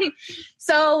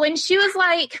 So when she was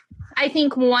like, I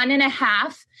think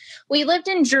 1.5, we lived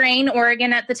in Drain,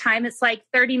 Oregon at the time. It's like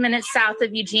 30 minutes south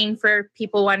of Eugene for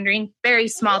people wondering. Very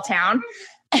small town.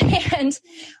 And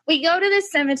we go to the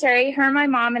cemetery, her, my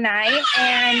mom, and I,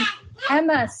 and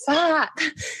Emma, stop.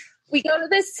 We go to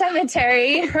this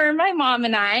cemetery, her, my mom,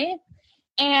 and I,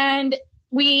 and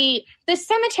this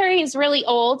cemetery is really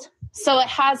old. So it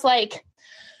has like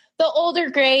the older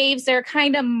graves. They're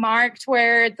kind of marked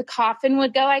where the coffin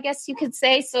would go, I guess you could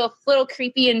say. So a little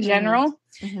creepy in general.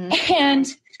 Mm-hmm. And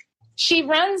she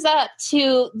runs up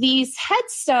to these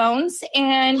headstones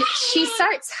and she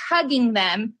starts hugging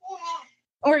them.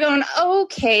 We're going,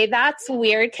 okay, that's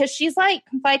weird. Cause she's like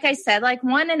I said, like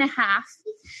 1.5.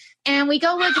 And we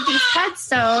go look at these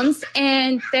headstones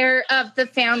and they're of the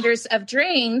founders of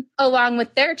Drain along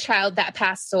with their child that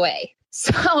passed away.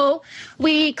 So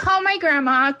we call my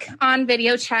grandma on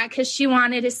video chat because she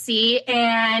wanted to see,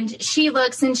 and she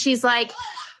looks and she's like,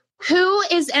 who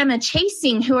is Emma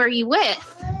chasing? Who are you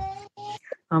with?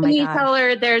 Oh my we God. tell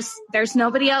her there's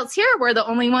nobody else here. We're the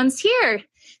only ones here.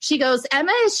 She goes,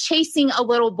 Emma is chasing a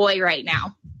little boy right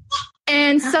now.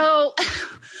 And so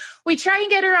we try and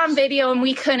get her on video and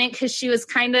we couldn't because she was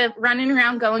kind of running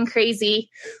around going crazy.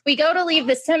 We go to leave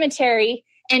the cemetery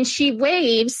and she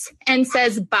waves and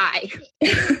says, bye.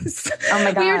 Oh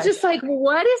my God. We were just like,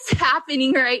 what is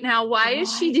happening right now? Why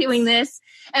is she doing this?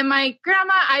 And my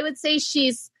grandma, I would say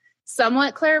she's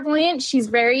somewhat clairvoyant. She's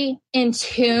very in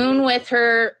tune with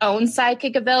her own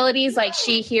psychic abilities. Like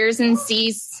she hears and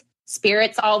sees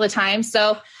spirits all the time.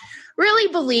 So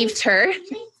really believed her.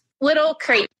 Little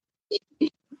crazy.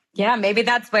 Yeah, maybe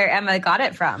that's where Emma got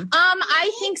it from.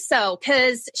 I think so,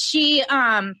 because she,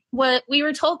 what we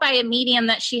were told by a medium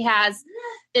that she has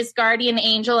this guardian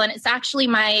angel, and it's actually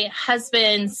my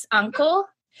husband's uncle.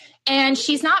 And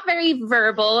she's not very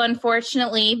verbal,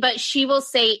 unfortunately, but she will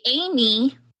say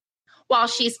Amy while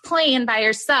she's playing by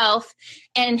herself,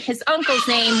 and his uncle's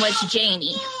name was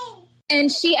Janie. And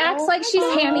she acts like she's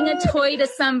handing a toy to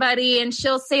somebody, and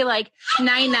she'll say like,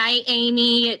 night-night,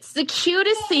 Amy. It's the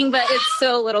cutest thing, but it's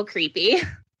still a little creepy.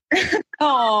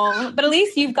 Oh, but at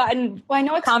least you've gotten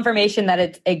confirmation that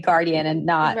it's a guardian and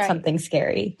not something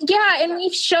scary. Yeah, and we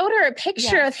showed her a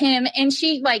picture of him, and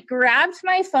she like grabbed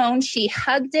my phone. She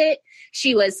hugged it.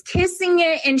 She was kissing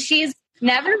it, and she's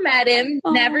never met him,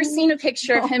 never seen a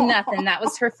picture of him, nothing. That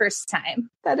was her first time.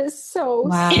 That is so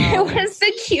wow. It was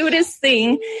the cutest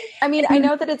thing. I mean, I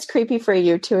know that it's creepy for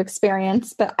you to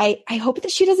experience, but I hope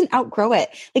that she doesn't outgrow it.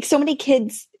 Like so many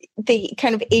kids, they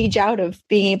kind of age out of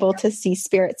being able to see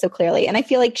spirits so clearly. And I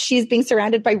feel like she's being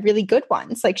surrounded by really good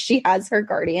ones. Like she has her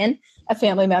guardian, a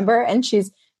family member, and she's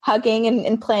hugging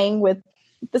and playing with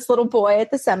this little boy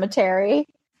at the cemetery.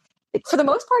 For the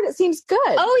most part, it seems good.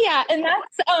 Oh yeah. And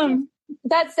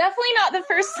that's definitely not the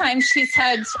first time she's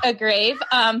hugged a grave.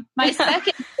 My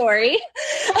second story.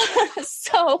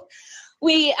 So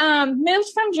we moved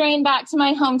from Drain back to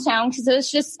my hometown because it was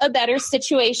just a better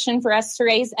situation for us to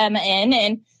raise Emma in.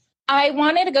 And I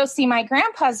wanted to go see my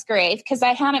grandpa's grave because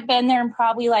I hadn't been there in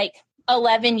probably like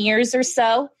 11 years or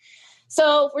so.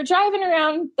 So we're driving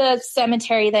around the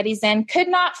cemetery that he's in, could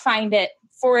not find it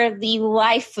for the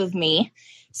life of me.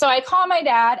 So I call my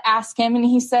dad, ask him, and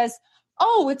he says,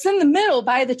 oh, it's in the middle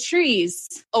by the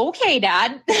trees. Okay,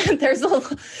 Dad. There's a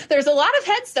lot of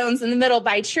headstones in the middle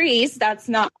by trees. That's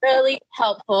not really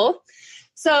helpful.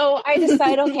 So I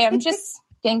decide, okay, I'm just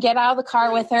going to get out of the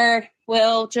car with her.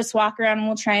 We'll just walk around and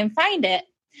we'll try and find it.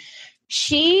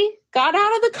 She got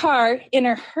out of the car in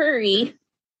a hurry,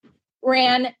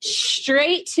 ran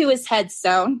straight to his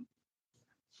headstone.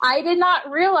 I did not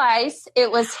realize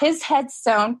it was his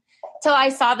headstone till I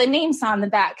saw the names on the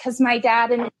back because my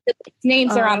dad and his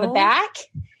names are on the back.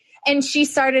 And she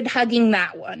started hugging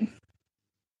that one.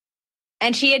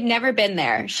 And she had never been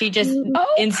there. She just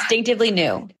instinctively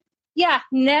knew. Yeah,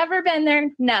 never been there,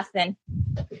 nothing.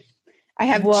 I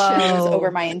have chills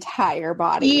over my entire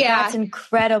body. Yeah. That's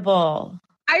incredible.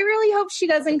 I really hope she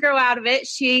doesn't grow out of it.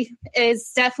 She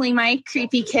is definitely my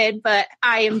creepy kid, but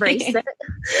I embrace it.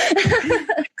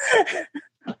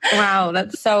 Wow,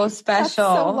 that's so special. That's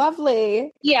so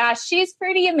lovely. Yeah, she's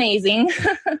pretty amazing.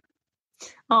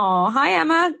 Oh, hi,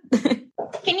 Emma.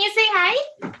 Can you say hi?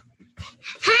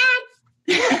 Hi.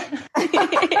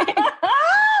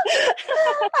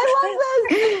 I love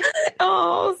this.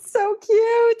 Oh, so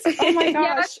cute. Oh my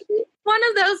gosh. Yeah, one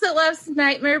of those that loves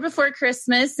Nightmare Before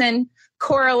Christmas and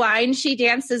Coraline. She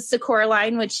dances to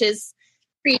Coraline, which is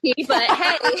creepy, but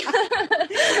hey,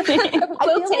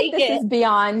 we'll take this is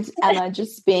beyond Emma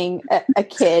just being a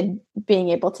kid, being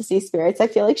able to see spirits. I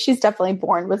feel like she's definitely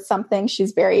born with something.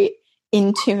 She's very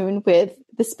in tune with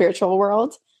the spiritual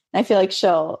world. And I feel like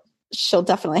she'll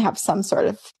definitely have some sort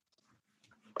of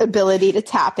ability to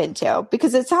tap into,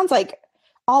 because it sounds like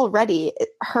already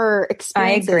her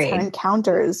experiences, her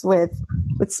encounters with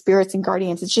spirits and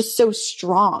guardians, it's just so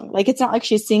strong. Like, it's not like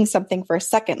she's seeing something for a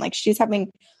second. Like, she's having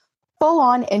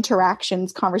full-on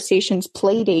interactions, conversations,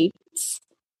 play dates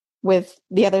with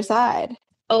the other side.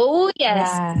 Oh, yes.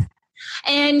 Yeah.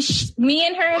 And me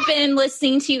and her have been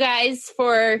listening to you guys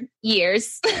for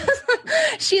years.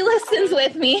 She listens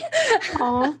with me.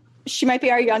 Oh, she might be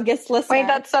our youngest listener. Wait,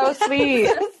 that's so sweet.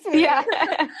 So sweet. Yeah.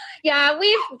 Yeah,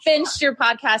 we've binged your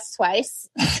podcast twice.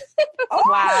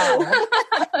 Wow.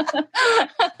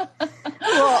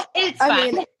 Well, It's fun.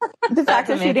 I mean, the fact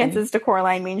that she amazing. dances to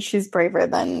Coraline means she's braver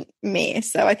than me.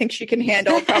 So I think she can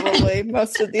handle probably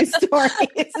most of these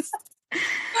stories.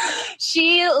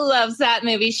 She loves that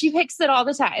movie. She picks it all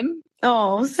the time.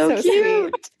 Oh, so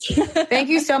cute. Thank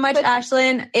you so much,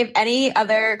 Ashlyn. If any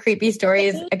other creepy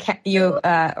stories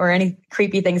or any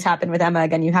creepy things happen with Emma,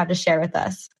 again, you have to share with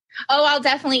us. Oh, I'll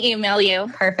definitely email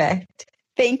you. Perfect.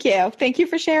 Thank you. Thank you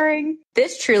for sharing.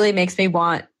 This truly makes me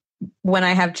want, when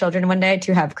I have children one day,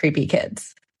 to have creepy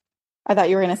kids. I thought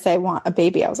you were going to say want a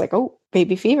baby. I was like, oh,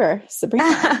 baby fever,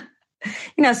 Sabrina.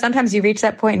 Sometimes you reach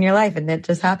that point in your life and it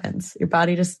just happens. Your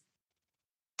body just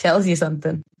tells you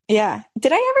something. Yeah.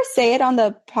 Did I ever say it on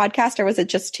the podcast, or was it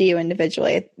just to you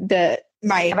individually?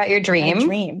 About your dream? My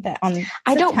dream that on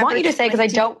I don't want you to say, because I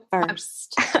don't.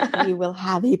 First, you will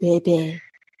have a baby.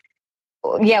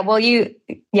 Yeah, well,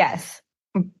 yes,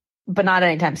 but not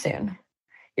anytime soon.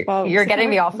 You're getting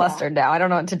me all flustered now. I don't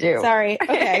know what to do. Sorry.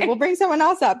 Okay, we'll bring someone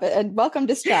else up and welcome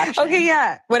distraction. Okay,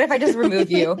 yeah. What if I just remove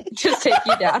you? Just take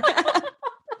you down.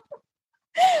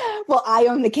 Well, I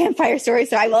own the campfire story,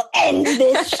 so I will end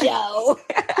this show.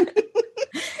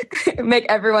 Make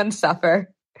everyone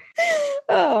suffer.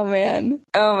 Oh, man.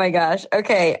 Oh, my gosh.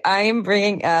 Okay, I'm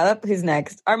bringing up, who's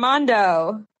next?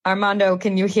 Armando. Armando,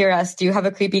 can you hear us? Do you have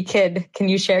a creepy kid? Can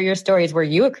you share your stories? Were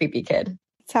you a creepy kid?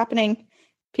 It's happening.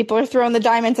 People are throwing the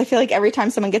diamonds. I feel like every time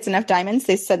someone gets enough diamonds,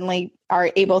 they suddenly are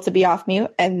able to be off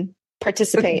mute and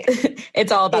participate.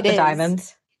 It's all about the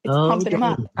diamonds. It's pumping them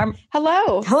up.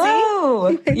 Hello. Hello.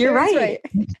 You're right.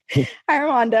 Hi,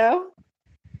 Armando.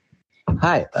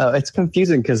 Hi. It's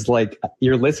confusing because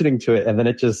you're listening to it and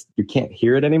then you can't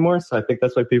hear it anymore. So I think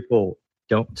that's why people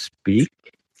don't speak.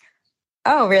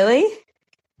 Oh, really?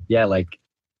 Yeah.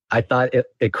 I thought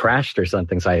it crashed or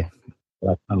something. So I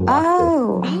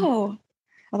Oh.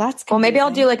 Well, that's well. Maybe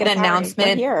I'll do an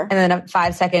announcement here. and then a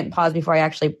 5-second pause before I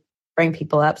actually bring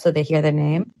people up so they hear their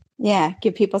name. Yeah,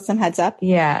 give people some heads up.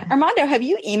 Yeah. Armando, have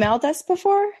you emailed us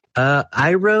before? I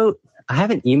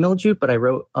haven't emailed you, but I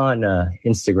wrote on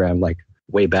Instagram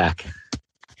way back.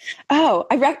 Oh,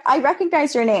 I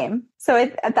recognize your name,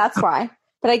 so that's why.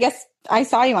 But I guess I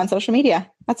saw you on social media.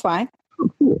 That's why.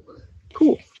 Oh,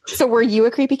 cool. So were you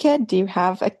a creepy kid? Do you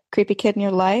have a creepy kid in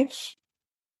your life?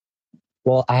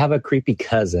 Well, I have a creepy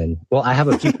cousin. Well, I have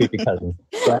a few creepy cousins.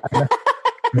 But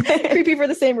creepy for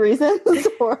the same reasons?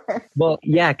 Or? Well,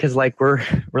 yeah, because we're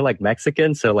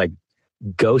Mexican, so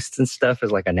ghosts and stuff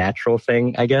is a natural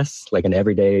thing, I guess. An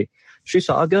everyday, she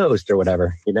saw a ghost or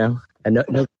whatever, And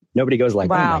nobody goes wow.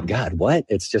 Oh my God, what?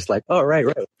 It's just oh, right.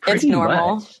 It's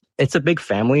normal. Much. It's a big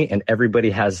family, and everybody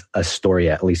has a story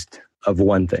at least of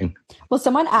one thing. Well,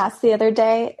 someone asked the other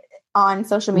day on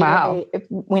social media. Wow.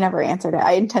 We never answered it.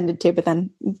 I intended to, but then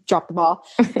dropped the ball.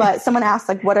 But someone asked,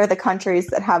 what are the countries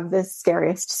that have the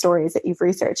scariest stories that you've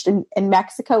researched? And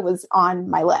Mexico was on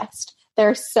my list.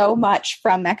 There's so much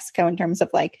from Mexico in terms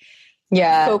of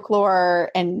folklore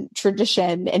and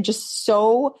tradition, and just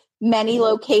so many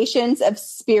locations of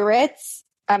spirits.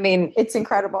 I mean, it's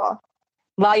incredible.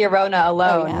 La Llorona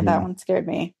alone. Oh, yeah, that one scared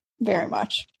me very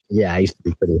much. Yeah, I used to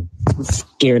be pretty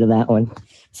scared of that one.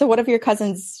 So what have your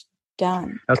cousins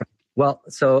done? Okay. Well,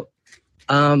 so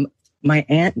my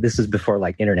aunt, this is before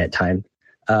internet time,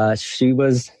 she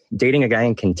was dating a guy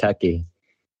in Kentucky,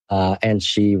 and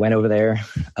she went over there,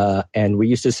 and we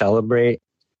used to celebrate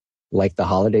the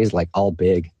holidays all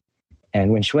big.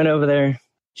 And when she went over there,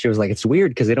 she was it's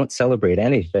weird because they don't celebrate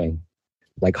anything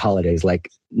holidays,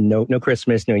 no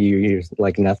Christmas, no New Year's,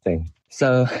 nothing.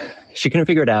 So she couldn't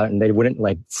figure it out, and they wouldn't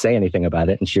say anything about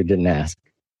it, and she didn't ask.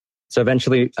 So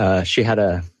eventually she had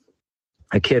a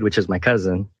kid, which is my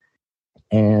cousin,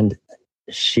 and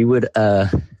she would, I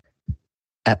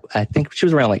think she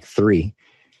was around 3.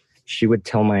 She would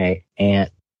tell my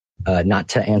aunt not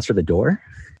to answer the door.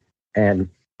 And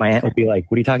my aunt would be like,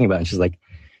 what are you talking about? And she's like,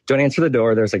 don't answer the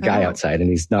door. There's a guy outside and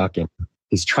he's knocking.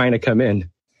 He's trying to come in.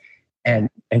 And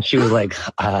she was like,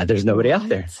 there's nobody out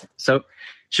there. So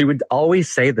she would always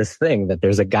say this thing that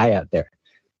there's a guy out there.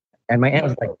 And my aunt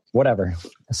was like, whatever.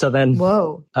 So then,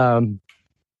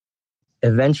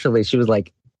 eventually she was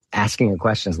asking her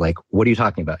questions what are you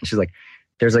talking about? And she's like,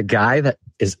 there's a guy that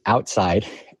is outside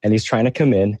and he's trying to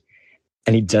come in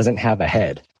and he doesn't have a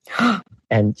head.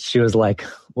 And she was like,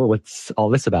 well, what's all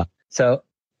this about? So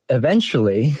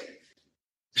eventually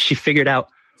she figured out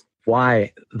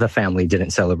why the family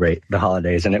didn't celebrate the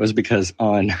holidays. And it was because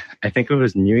on, I think it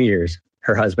was New Year's,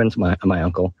 her husband, my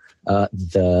uncle,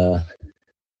 the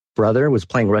brother was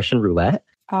playing Russian roulette.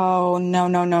 Oh, no.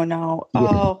 Yeah.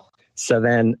 Oh. So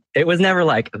then it was never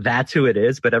like, that's who it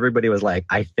is, but everybody was like,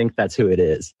 I think that's who it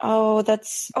is. Oh,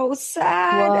 that's so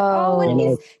sad. Whoa. Oh,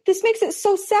 and this makes it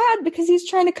so sad because he's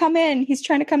trying to come in. He's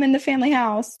trying to come in the family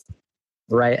house.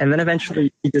 Right. And then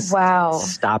eventually he just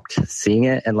stopped seeing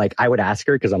it. And like, I would ask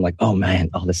her because I'm like, oh man,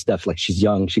 all this stuff, like she's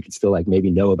young. She could still like maybe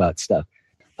know about stuff.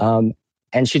 And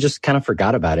she just kind of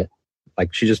forgot about it.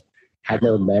 Like she just had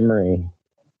no memory.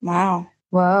 Wow.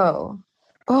 Whoa.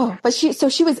 Oh, but she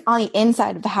was on the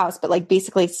inside of the house, but like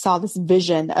basically saw this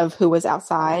vision of who was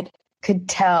outside. Could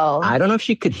tell. I don't know if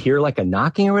she could hear like a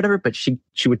knocking or whatever, but she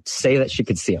would say that she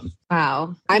could see him.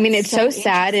 Wow. I mean, it's so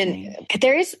sad. And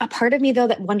there is a part of me though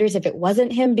that wonders if it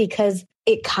wasn't him because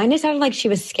it kind of sounded like she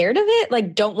was scared of it.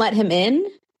 Like, don't let him in.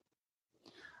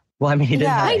 Well, I mean, he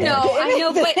didn't. I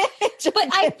know, but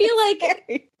I feel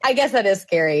like, I guess that is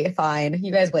scary. Fine.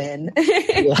 You guys win.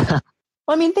 Yeah.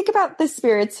 Well, I mean, think about the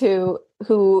spirits who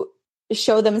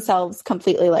show themselves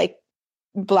completely like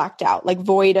blacked out, like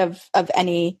void of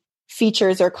any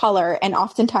features or color. And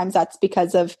oftentimes that's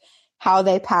because of how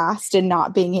they passed and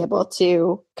not being able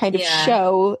to kind of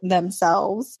show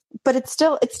themselves. But it's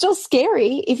still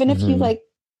scary, even if you like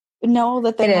know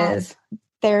that they're not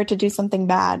there to do something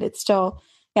bad. It's still,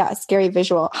 a scary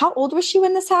visual. How old was she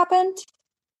when this happened?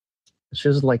 She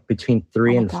was like between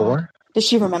 3 and 4. Does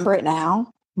she remember it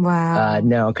now? Wow.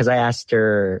 No, because I asked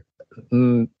her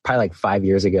probably like 5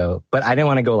 years ago, but I didn't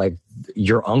want to go like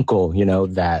your uncle,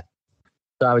 that.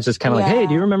 So I was just kind of like, hey,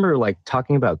 do you remember like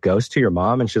talking about ghosts to your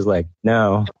mom? And she's like,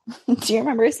 no. Do you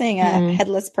remember seeing a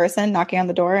headless person knocking on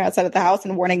the door outside of the house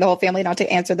and warning the whole family not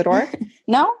to answer the door?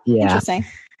 No? Yeah. Interesting.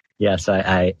 Yes,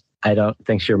 I don't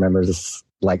think she remembers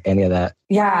like any of that.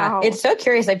 Yeah. Wow. It's so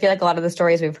curious. I feel like a lot of the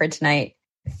stories we've heard tonight,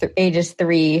 ages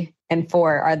 3 and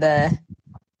 4 are the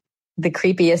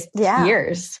creepiest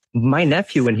years. My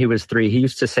nephew, when he was 3, he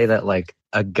used to say that like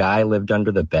a guy lived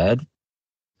under the bed.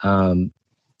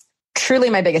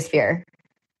 Truly my biggest fear.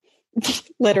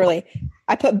 Literally.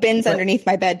 I put bins underneath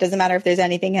my bed. Doesn't matter if there's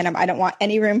anything in them. I don't want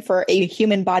any room for a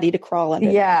human body to crawl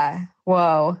under. Yeah.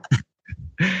 Whoa.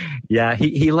 Yeah.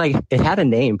 He like, it had a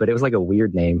name, but it was like a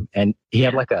weird name. And he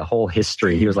had like a whole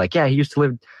history. He was like, he used to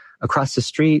live across the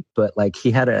street, but like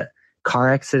he had a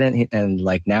car accident and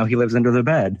like now he lives under the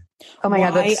bed. Oh my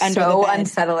God, that's so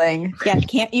unsettling.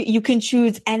 Yeah, you can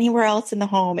choose anywhere else in the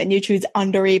home and you choose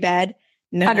under a bed.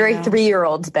 No, under a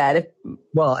 3-year-old's bed.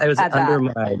 Well, it was under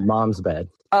my mom's bed.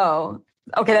 Oh,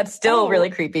 okay. That's still really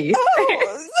creepy.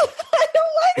 Oh, I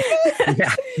don't like this.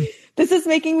 Yeah. This is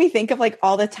making me think of like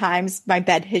all the times my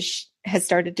bed has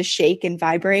started to shake and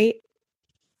vibrate.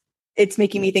 It's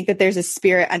making me think that there's a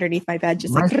spirit underneath my bed,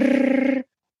 just like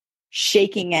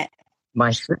shaking it.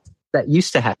 My sister, that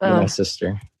used to happen to my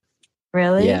sister.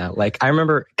 Really? Yeah. Like I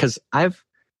remember, because I've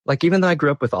like, even though I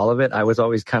grew up with all of it, I was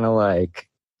always kind of like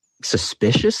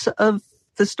suspicious of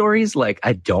the stories. Like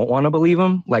I don't want to believe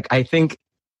them. Like I think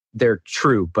they're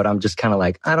true, but I'm just kind of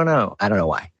like, I don't know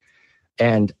why.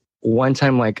 And one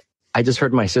time, like I just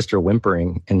heard my sister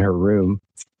whimpering in her room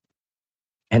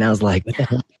and I was like, what the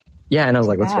hell? Yeah. And I was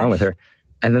like, what's wrong with her?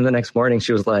 And then the next morning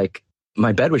she was like,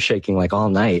 my bed was shaking like all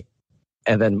night.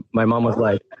 And then my mom was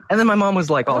like,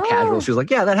 all casual. She was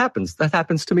like, yeah, that happens. That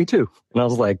happens to me too. And I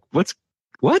was like, what?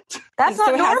 That's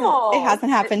not normal. It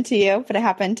hasn't happened to you, but it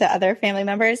happened to other family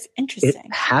members. Interesting.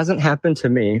 It hasn't happened to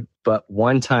me, but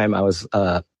one time I was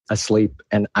asleep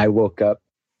and I woke up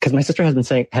because my sister had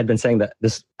been saying that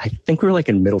this, I think we were like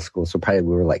in middle school. So probably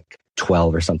we were like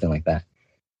 12 or something like that.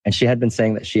 And she had been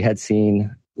saying that she had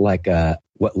seen like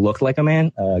what looked like a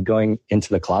man going into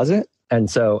the closet. And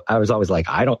so I was always like,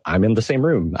 I'm in the same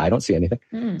room. I don't see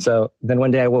anything. So then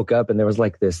one day I woke up and there was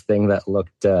like this thing that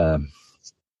looked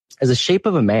as a shape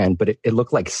of a man, but it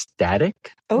looked like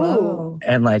static. Oh.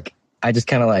 And like, I just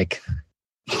kind of like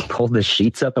pulled the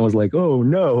sheets up and was like, oh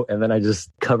no. And then I just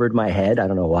covered my head. I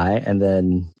don't know why. And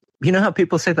then, you know how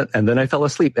people say that? And then I fell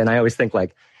asleep. And I always think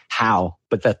like, how?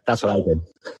 But that's what I did.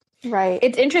 Right.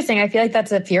 It's interesting. I feel like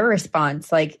that's a fear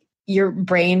response. Like your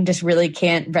brain just really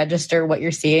can't register what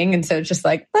you're seeing. And so it's just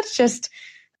like, let's just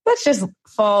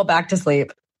fall back to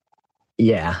sleep.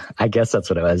 Yeah, I guess that's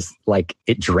what it was. Like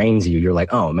it drains you. You're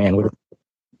like, oh man, what?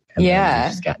 And you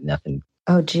just got nothing.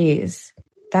 Oh geez,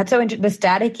 that's so interesting. The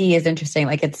static-y is interesting.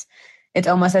 Like it's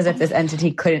almost as if this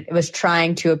entity it was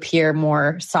trying to appear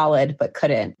more solid but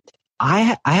couldn't.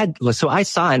 So I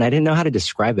saw and I didn't know how to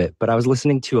describe it, but I was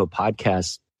listening to a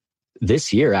podcast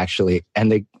this year actually,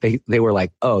 and they were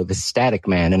like, oh, the static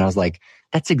man, and I was like,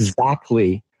 That's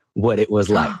exactly what it was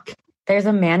like. There's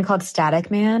a man called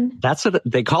Static Man. That's what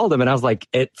they called him. And I was like,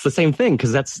 it's the same thing.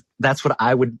 Cause that's what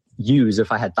I would use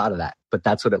if I had thought of that. But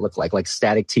that's what it looked like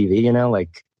static TV, you know,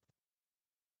 like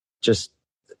just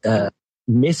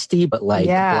misty, but like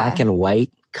black and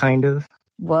white kind of.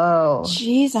 Whoa.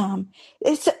 Jeez.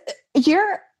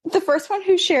 You're the first one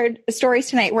who shared stories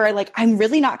tonight where like, I'm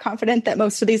really not confident that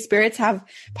most of these spirits have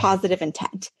positive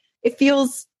intent. It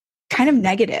feels kind of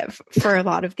negative for a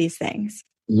lot of these things.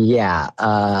 Yeah.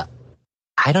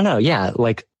 I don't know. Yeah.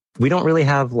 Like we don't really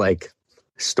have like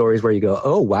stories where you go,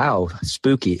 oh, wow,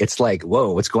 spooky. It's like,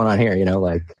 whoa, what's going on here? You know,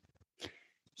 like.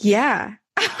 Yeah.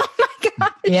 Oh my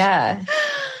gosh. Yeah.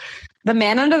 The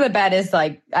man under the bed is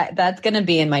like, that's going to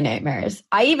be in my nightmares.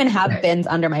 I even have bins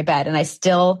under my bed and I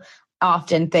still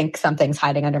often think something's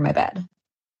hiding under my bed.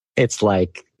 It's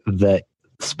like the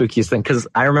spookiest thing. Cause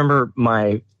I remember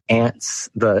my aunts,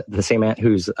 the same aunt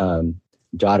whose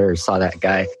daughter saw that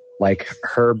guy, like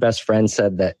her best friend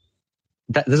said that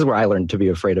this is where I learned to be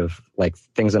afraid of like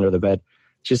things under the bed.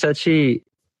 She said she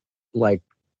like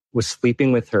was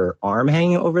sleeping with her arm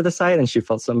hanging over the side and she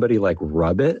felt somebody like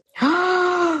rub it.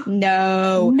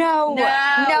 No.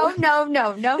 This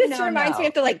No, reminds me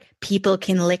of the like people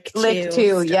can lick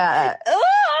too. Yeah.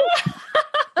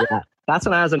 Yeah. That's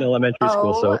when I was in elementary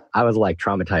school. So I was like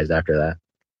traumatized after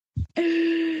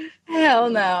that. Hell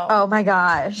no. Oh my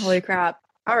gosh. Holy crap.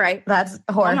 All right. That's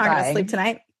horrifying. I'm not going to sleep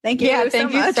tonight. Thank you. Yeah,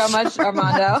 thank you so much,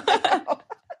 Armando.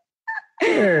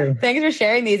 Sure. Thanks for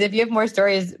sharing these. If you have more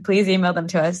stories, please email them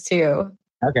to us too.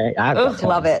 Okay.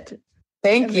 Love it.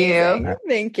 Thank you.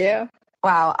 Thank you.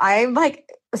 Wow. I'm like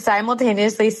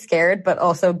simultaneously scared, but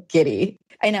also giddy.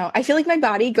 I know. I feel like my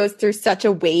body goes through such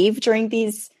a wave during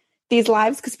these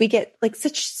lives because we get like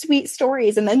such sweet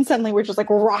stories. And then suddenly we're just like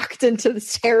rocked into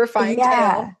this terrifying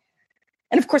tale.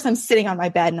 And of course I'm sitting on my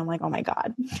bed and I'm like, oh my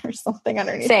God, there's something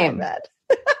underneath my bed.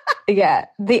 Yeah.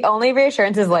 The only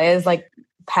reassurance is Leia's like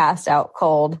passed out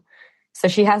cold. So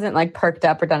she hasn't like perked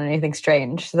up or done anything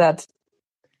strange. So that's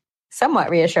somewhat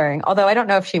reassuring. Although I don't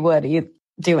know if she would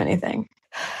do anything.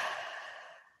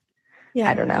 Yeah.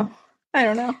 I don't know.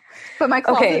 But my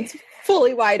closet's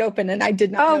fully wide open and I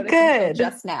did not notice until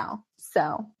just now.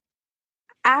 So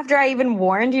after I even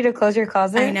warned you to close your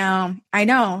closet? I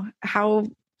know. How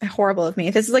horrible of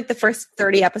me. This is like the first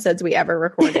 30 episodes we ever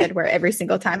recorded where every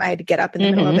single time I had to get up in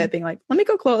the middle of it being like, let me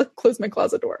go close my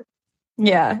closet door.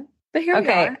 Yeah. But here we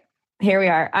are. Here we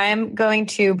are. I'm going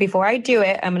to, before I do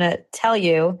it, I'm going to tell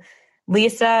you,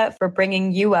 Lisa, for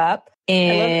bringing you up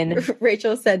in...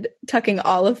 Rachel said, tucking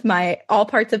all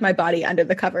parts of my body under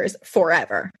the covers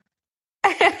forever.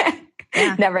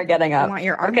 Never getting up. I want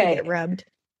your arm to get rubbed.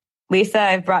 Lisa,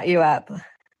 I've brought you up.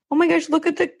 Oh my gosh, look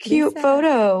at the cute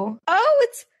photo.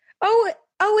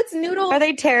 It's Noodle. Are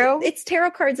they tarot? It's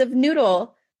tarot cards of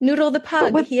Noodle. Noodle the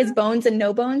pug. He has bones and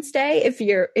no bones day. If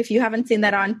you haven't seen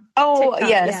that on TikTok,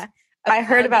 yes. I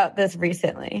heard about this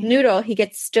recently. Noodle, he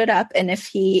gets stood up, and if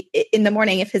in the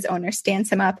morning, if his owner stands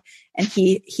him up and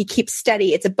he keeps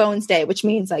steady, it's a bones day, which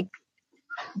means like,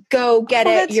 go get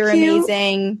it. You're cute.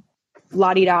 Amazing.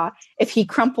 La-di-da. If he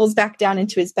crumples back down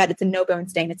into his bed, it's a no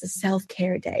bones day, and it's a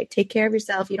self-care day. Take care of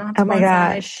yourself. You don't have to go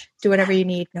outside. Do whatever you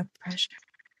need. No pressure.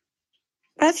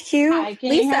 That's cute. Hi,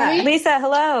 Lisa,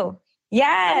 hello.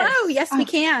 Yes. Hello. Yes, we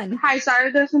can. Hi,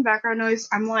 sorry there's some background noise.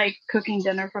 I'm like cooking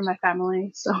dinner for my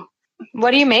family. So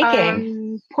what are you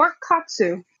making? Pork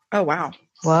katsu. Oh, wow.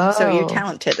 Whoa. So you're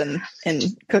talented in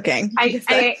cooking. I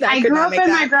grew up in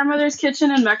my grandmother's kitchen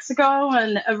in Mexico,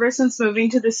 and ever since moving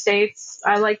to the States,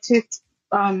 I like to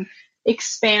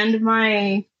expand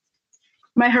my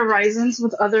horizons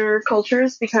with other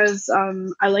cultures because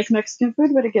I like Mexican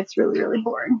food, but it gets really, really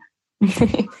boring.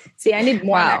 See, I need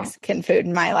more Mexican food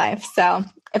in my life. So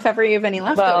if ever you have any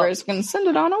leftovers, you can send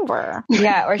it on over.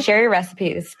 Yeah, or share your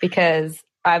recipes because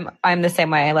I'm the same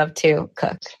way. I love to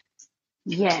cook.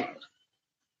 Yeah.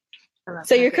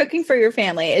 So you're cooking for your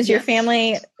family. Is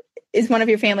one of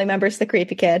your family members the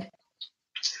creepy kid?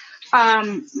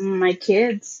 My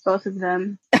kids, both of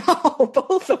them. Oh,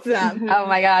 both of them. Oh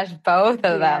my gosh, both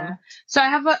of them. So I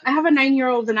have a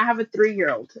 9-year-old and I have a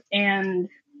 3-year-old, and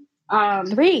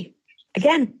 3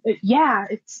 again.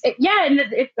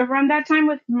 And around that time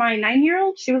with my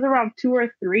 9-year-old, she was around 2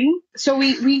 or 3. So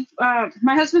we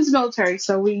my husband's military,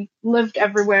 so we lived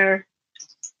everywhere,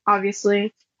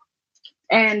 obviously.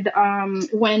 And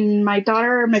when my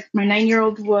daughter, my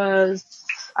 9-year-old was,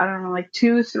 I don't know, like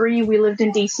 2, 3, we lived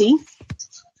in DC.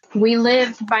 We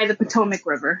lived by the Potomac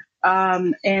River.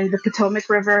 And the Potomac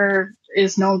River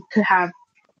is known to have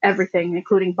everything,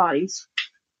 including bodies.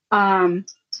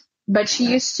 But she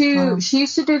used to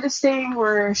do this thing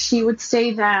where she would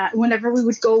say that whenever we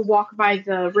would go walk by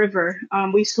the river,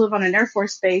 we used to live on an Air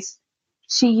Force base.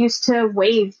 She used to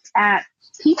wave at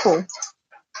people,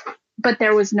 but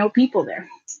there was no people there.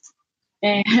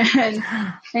 And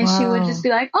she would just be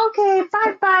like, okay,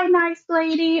 bye, nice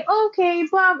lady. Okay,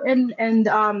 blah. And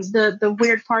the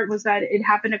weird part was that it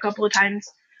happened a couple of times.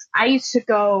 I used to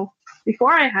go,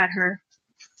 before I had her,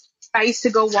 I used to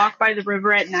go walk by the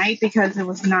river at night because it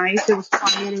was nice. It was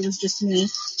quiet. It was just me.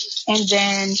 And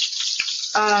then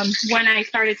when I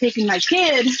started taking my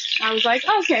kid, I was like,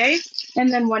 okay.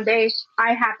 And then one day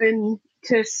I happened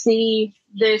to see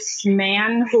this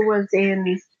man who was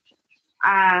in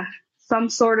some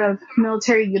sort of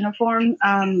military uniform.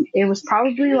 It was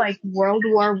probably like World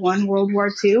War I, World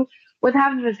War II, with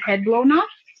half of his head blown off.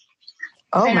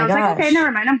 Oh, and my I was gosh. like, okay, never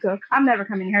mind, I'm good. I'm never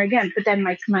coming here again. But then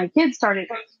my kids started.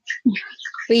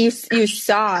 But you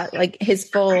saw like his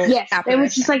full Yes, apparition. it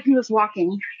was just like he was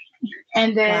walking.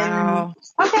 And then,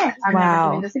 okay, I'm never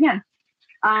doing this again.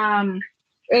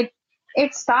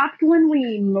 It stopped when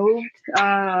we moved.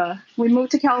 We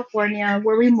moved to California.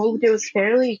 Where we moved, it was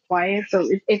fairly quiet, so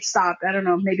it stopped. I don't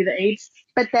know, maybe the age.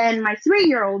 But then my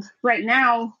 3-year-old right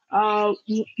now,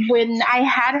 when I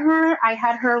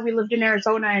had her, we lived in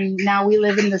Arizona, and now we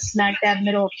live in the smack dab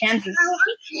middle of Kansas.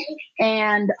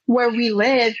 And where we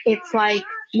live, it's like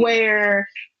where,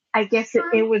 I guess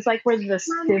it was like where the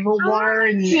Civil War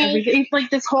and everything. It's like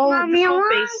this whole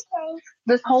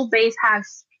base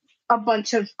has a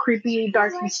bunch of creepy,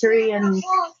 dark history, and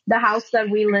the house that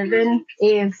we live in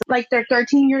is like they're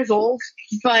 13 years old,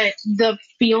 but the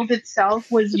field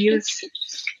itself was used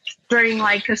during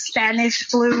like the Spanish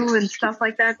flu and stuff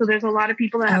like that. So there's a lot of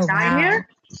people that have died here.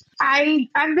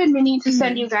 I've been meaning to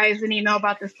send you guys an email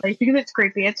about this place because it's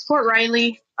creepy. It's Fort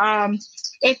Riley.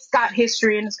 It's got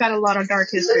history and it's got a lot of dark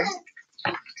history.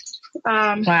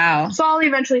 Wow. So I'll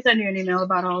eventually send you an email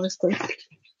about all this place.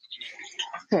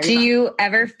 Do you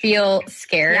ever feel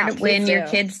scared when your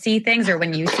do. kids see things or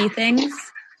when you see things?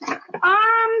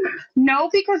 No,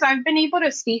 because I've been able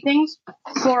to see things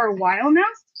for a while now.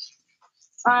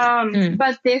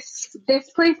 But this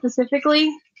place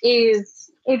specifically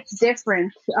it's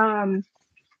different.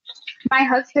 My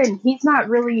husband, he's not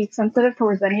really sensitive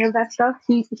towards any of that stuff.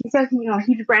 He says,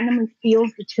 he randomly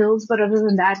feels the chills, but other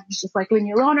than that, he's just like, leave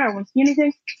me alone, I don't want to see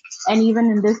anything. And even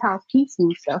in this house, he's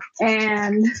seen stuff.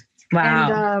 And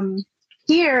wow. And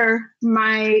here,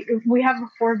 we have a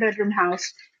 4-bedroom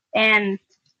house, and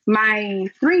my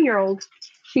 3-year-old,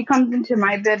 she comes into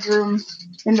my bedroom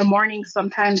in the morning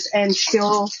sometimes, and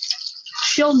she'll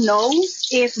know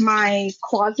if my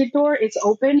closet door is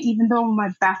open, even though my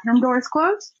bathroom door is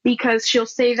closed, because she'll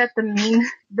say that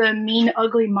the mean,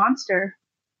 ugly monster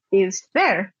is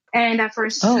there. And at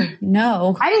first, oh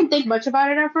no, I didn't think much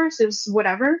about it at first. It was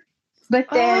whatever. But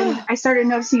then I started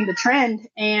noticing the trend,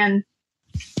 and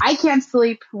I can't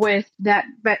sleep with that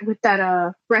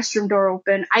restroom door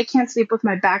open. I can't sleep with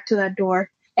my back to that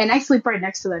door, and I sleep right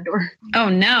next to that door. Oh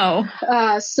no.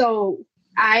 So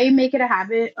I make it a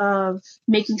habit of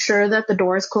making sure that the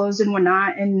door is closed and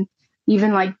whatnot. And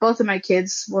even like both of my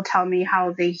kids will tell me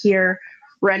how they hear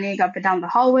running up and down the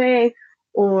hallway,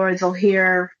 or they'll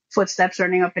hear footsteps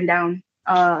running up and down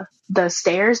the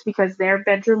stairs, because their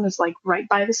bedroom is like right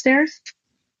by the stairs.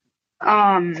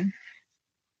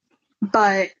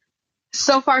 But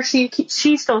so far she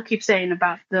still keeps saying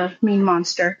about the mean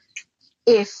monster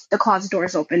if the closet door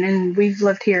is open, and we've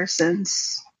lived here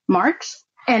since March,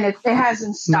 and it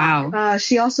hasn't stopped. Wow.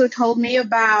 She also told me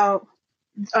about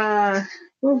what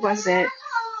was it?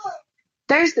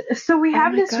 We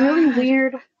have this really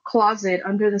weird closet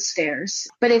under the stairs,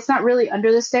 but it's not really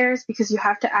under the stairs because you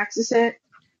have to access it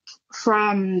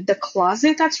from the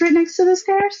closet that's right next to the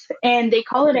stairs, and they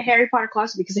call it a Harry Potter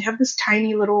closet because they have this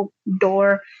tiny little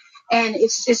door, and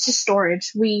it's just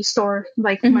storage. We store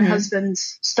like my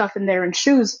husband's stuff in there and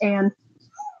shoes, and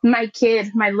my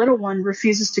little one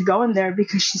refuses to go in there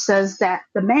because she says that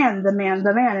the man,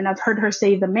 and I've heard her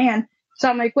say the man. So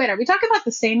I'm like, wait, are we talking about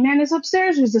the same man as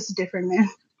upstairs, or is this a different man?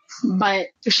 But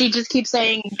she just keeps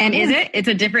saying, and is it? It's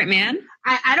a different man?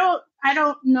 I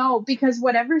don't know, because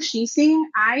whatever she's seeing,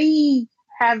 I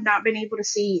have not been able to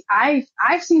see.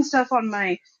 I've seen stuff on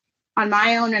my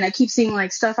own, and I keep seeing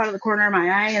like stuff out of the corner of my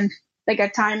eye, and like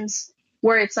at times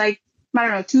where it's like, I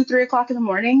don't know, 2-3 o'clock in the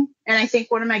morning, and I think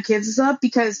one of my kids is up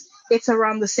because it's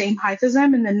around the same height as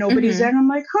them, and then nobody's there, and I'm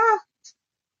like,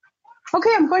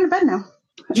 okay, I'm going to bed now.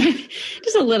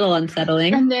 Just a little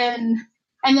unsettling. And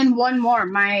then one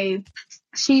more,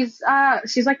 she's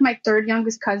like my third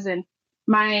youngest cousin.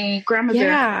 My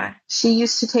grandmother, she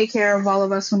used to take care of all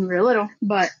of us when we were little,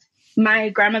 but my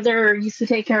grandmother used to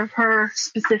take care of her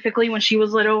specifically when she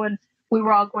was little and we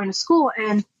were all going to school.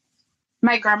 And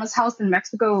my grandma's house in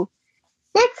Mexico,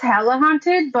 it's hella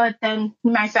haunted, but then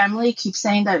my family keeps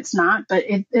saying that it's not, but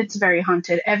it's very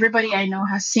haunted. Everybody I know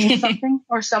has seen something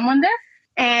or someone there.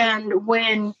 And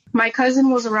when my cousin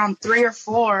was around 3 or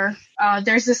 4,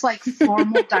 there's this like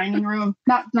formal dining room,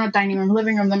 not dining room,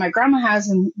 living room that my grandma has.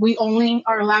 And we only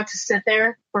are allowed to sit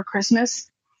there for Christmas.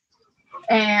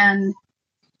 And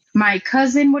my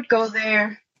cousin would go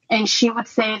there and she would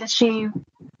say that she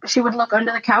would look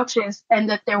under the couches and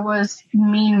that there was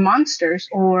mean monsters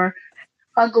or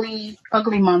ugly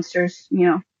monsters, you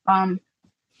know.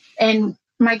 And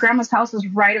my grandma's house was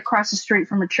right across the street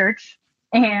from a church.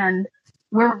 And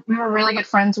we were really good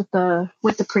friends with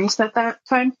the priest at that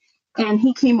time. And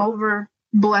he came over,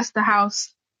 blessed the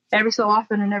house every so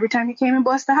often. And every time he came and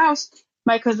blessed the house,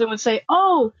 my cousin would say,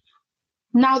 "Oh,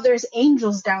 now there's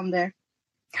angels down there."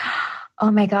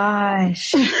 Oh my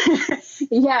gosh.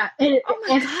 Yeah. And it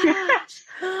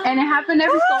happened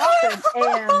every so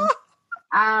often.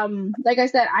 And like I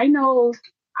said, I know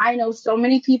so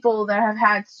many people that have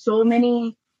had so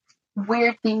many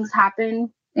weird things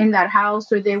happen in that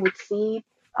house, or they would see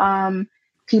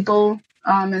people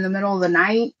in the middle of the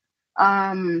night.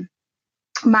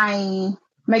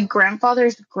 My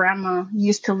grandfather's grandma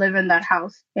used to live in that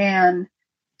house, and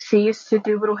she used to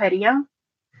do brujeria.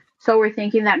 So we're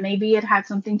thinking that maybe it had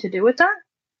something to do with that.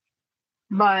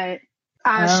 But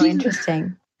she's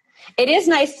interesting. It is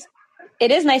nice.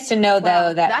 It is nice to know,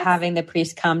 though, that having the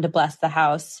priest come to bless the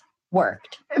house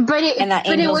worked. But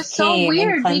it was so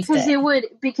weird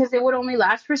because it would only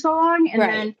last for so long, and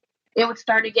then it would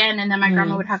start again, and then my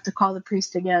grandma would have to call the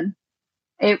priest again.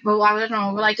 I don't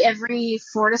know, like every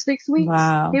 4 to 6 weeks.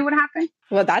 Wow. It would happen.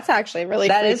 Well, that's actually really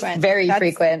frequent. That is very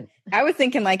frequent. I was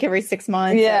thinking like every 6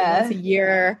 months, once a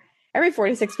year. Every 4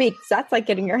 to 6 weeks. That's like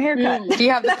getting your hair cut. Do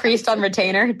you have the priest on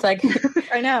retainer? It's like,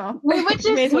 I know. We would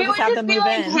just be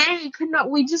like, hey,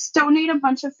 we just donate a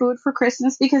bunch of food for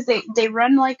Christmas, because they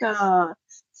run like a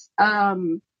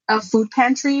food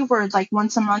pantry where like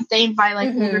once a month they invite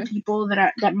like older people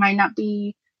that might not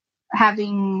be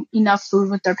having enough food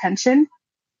with their pension.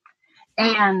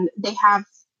 And they have,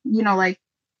 you know, like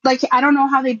I don't know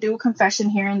how they do confession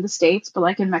here in the States, but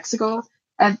like in Mexico,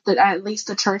 at least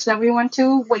the church that we went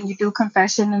to, when you do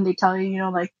confession and they tell you, you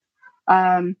know, like,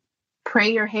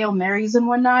 pray your Hail Marys and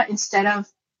whatnot, instead of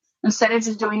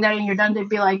just doing that and you're done, they'd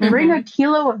be like, bring a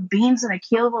kilo of beans and a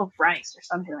kilo of rice or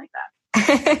something like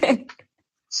that.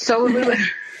 So,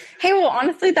 hey, well,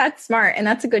 honestly, that's smart. And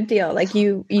that's a good deal. Like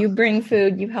you bring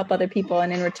food, you help other people.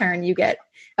 And in return, you get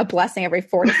a blessing every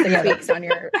 4 to 6 weeks on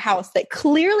your house that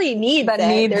clearly needs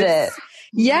it.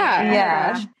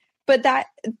 Yeah. Oh but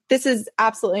this is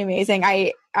absolutely amazing.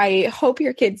 I hope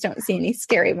your kids don't see any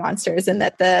scary monsters, and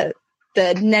that the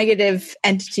negative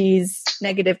entities,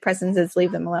 negative presences,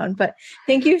 leave them alone. But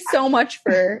thank you so much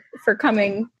for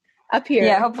coming up here.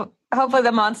 Yeah, hopefully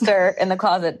the monster in the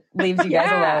closet leaves you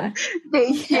guys alone.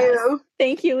 Thank you.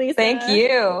 Thank you, Lisa. Thank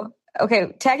you.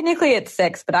 Okay, technically it's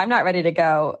 6, but I'm not ready to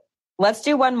go. Let's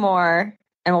do one more,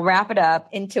 and we'll wrap it up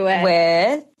into it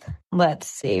with. Let's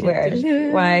see,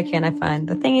 why can't I find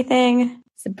the thingy thing?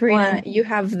 Sabrina, you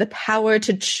have the power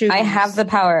to choose. I have the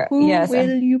power. Who yes. will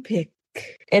you pick?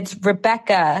 It's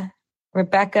Rebecca.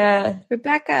 Rebecca.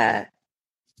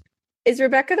 Is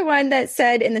Rebecca the one that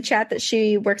said in the chat that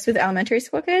she works with elementary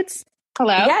school kids?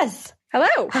 Hello? Yes.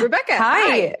 Hello, Rebecca.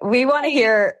 Hi. We want to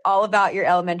hear all about your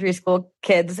elementary school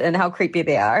kids and how creepy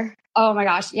they are. Oh my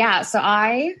gosh. Yeah. So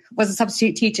I was a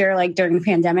substitute teacher like during the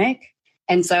pandemic.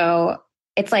 And so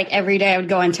it's like every day I would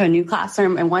go into a new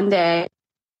classroom, and one day,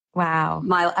 wow,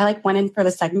 I like went in for the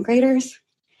 2nd graders,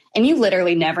 and you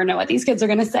literally never know what these kids are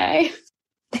going to say.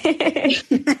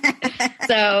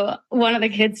 So one of the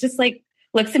kids just like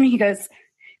looks at me, he goes,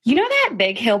 "You know that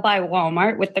big hill by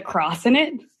Walmart with the cross in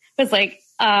it?" I was like,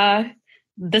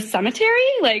 the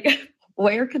cemetery? Like,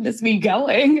 where could this be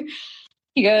going?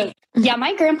 He goes, "Yeah,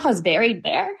 my grandpa's buried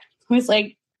there." I was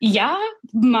like, "Yeah,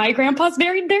 my grandpa's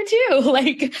buried there too."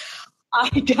 Like, I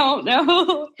don't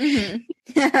know.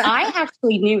 I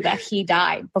actually knew that he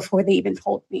died before they even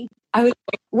told me. I was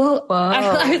like, well,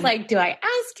 I was like, do I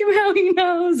ask him how he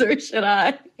knows, or should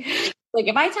I? Like,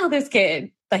 if I tell this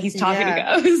kid that he's talking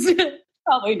to ghosts,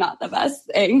 probably not the best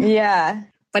thing. Yeah.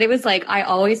 But it was like, I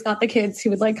always got the kids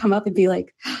who would like come up and be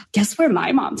like, guess where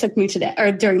my mom took me today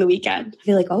or during the weekend? I'd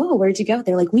be like, oh, where'd you go?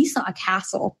 They're like, we saw a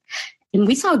castle and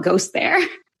we saw a ghost there.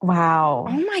 Wow.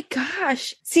 Oh my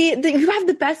gosh. See, you have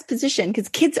the best position because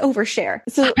kids overshare.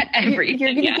 So you're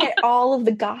going to get all of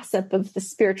the gossip of the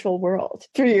spiritual world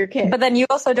through your kids. But then you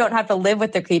also don't have to live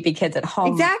with the creepy kids at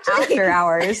home after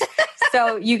hours.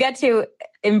 So you get to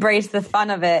embrace the fun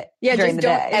of it during the day.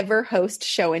 Just don't ever host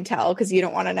show and tell because you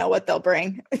don't want to know what they'll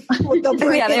bring.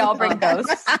 Yeah, they all bring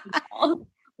ghosts.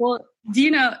 Well, do you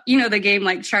know the game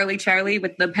like Charlie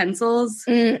with the pencils?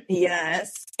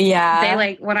 Yes. Yeah.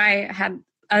 They when I had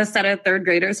a set of third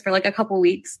graders for a couple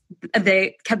weeks,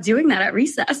 they kept doing that at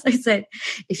recess. I said,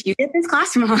 if you get this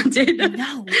classroom haunted,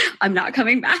 no, I'm not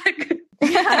coming back.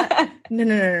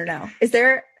 No. Is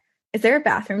there a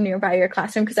bathroom nearby your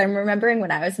classroom? Because I'm remembering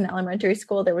when I was in elementary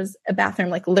school, there was a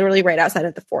bathroom literally right outside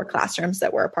of the 4 classrooms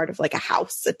that were a part of a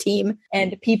house, a team.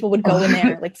 And people would go in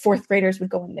there, 4th graders would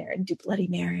go in there and do Bloody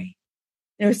Mary.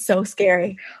 It was so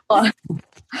scary. Well,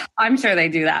 I'm sure they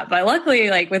do that. But luckily,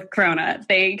 with Corona,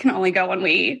 they can only go when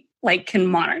we can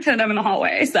monitor them in the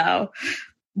hallway. So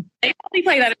they only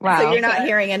play that. Wow. So you're not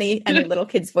hearing any little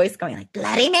kid's voice going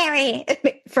Bloody Mary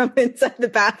from inside the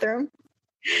bathroom.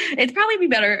 It'd probably be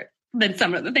better than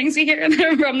some of the things we hear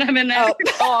from them in there.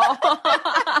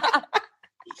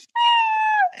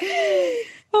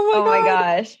 Oh my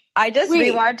gosh. I just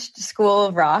rewatched School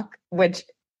of Rock, which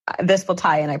this will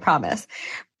tie in, I promise.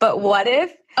 But what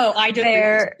if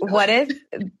what if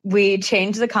we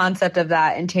change the concept of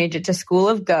that and change it to School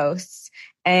of Ghosts?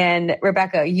 And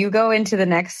Rebecca, you go into the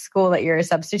next school that you're a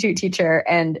substitute teacher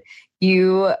and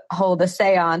you hold a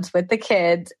seance with the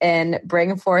kids and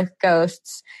bring forth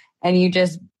ghosts and you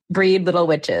just breed little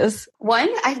witches. One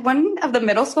of the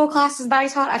middle school classes that I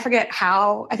taught, I forget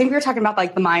how, I think we were talking about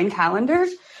the Mayan calendar,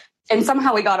 and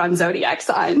somehow we got on zodiac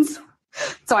signs.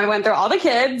 So I went through all the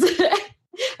kids.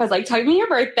 I was tell me your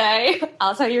birthday.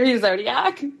 I'll tell you your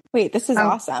zodiac. Wait, this is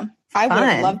awesome. I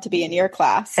would love to be in your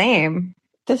class. Same.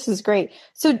 This is great.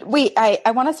 So wait,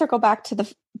 I want to circle back to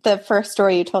the first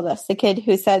story you told us, the kid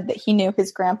who said that he knew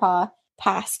his grandpa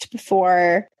passed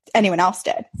before anyone else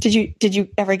did. Did you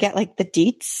ever get the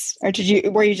deets, or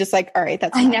were you just all right,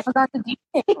 that's enough? I never got the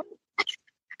details.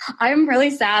 I'm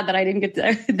really sad that I didn't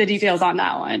get the details on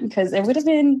that one because it would have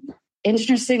been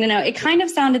interesting to know. It kind of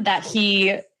sounded that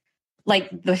he,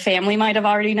 the family might have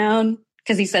already known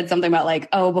because he said something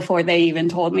about before they even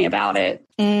told me about it.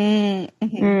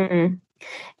 Mm-hmm.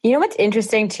 You know what's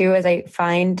interesting too is I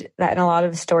find that in a lot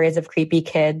of stories of creepy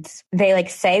kids, they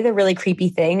say the really creepy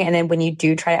thing, and then when you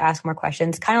do try to ask more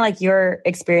questions, kind of like your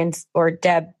experience or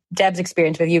Deb's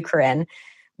experience with you, Corinne,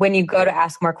 when you go to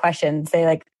ask more questions,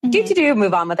 they do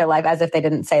move on with their life as if they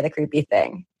didn't say the creepy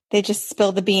thing. They just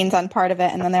spill the beans on part of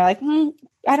it, and then they're I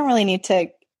don't really need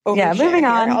to overshare. Yeah, moving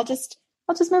on. I'll just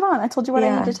move on. I told you what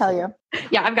I need to tell you.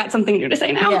 Yeah, I've got something new to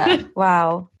say now. Yeah.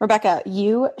 Wow. Rebecca,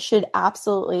 you should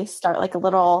absolutely start a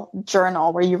little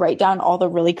journal where you write down all the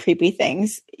really creepy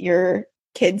things your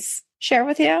kids share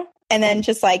with you, and then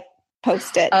just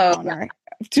post it on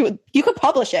you could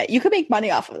publish it. You could make money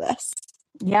off of this.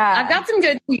 Yeah. I've got some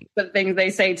good tweets of things they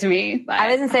say to me. But I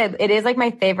was going to say, it is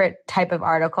my favorite type of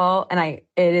article. And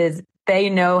they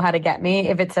know how to get me.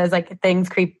 If it says things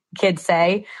kids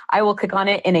say, I will click on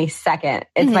it in a second.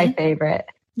 It's my favorite.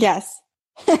 Yes.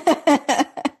 The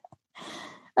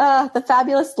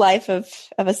fabulous life of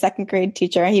a second grade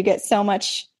teacher. You get so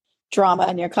much drama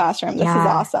in your classroom. This is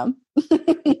awesome.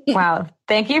 Wow.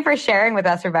 Thank you for sharing with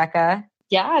us, Rebecca.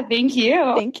 Yeah, thank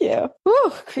you. Thank you.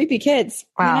 Whew, creepy kids.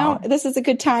 Wow. This is a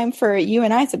good time for you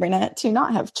and I, Sabrina, to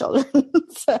not have children.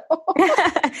 So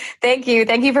Thank you.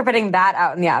 Thank you for putting that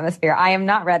out in the atmosphere. I am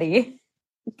not ready.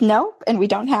 Nope. And we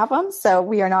don't have them. So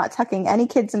we are not tucking any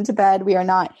kids into bed. We are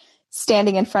not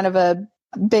standing in front of a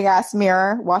big ass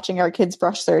mirror, watching our kids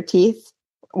brush their teeth,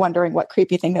 wondering what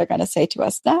creepy thing they're going to say to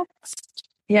us next.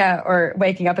 Yeah. Or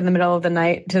waking up in the middle of the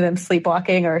night to them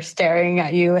sleepwalking or staring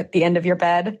at you at the end of your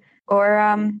bed.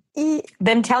 Or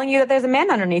them telling you that there's a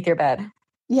man underneath your bed.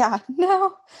 Yeah.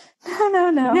 No.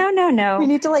 No. We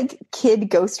need to kid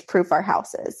ghost proof our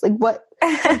houses. What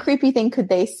creepy thing could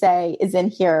they say is in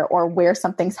here or where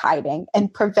something's hiding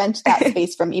and prevent that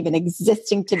space from even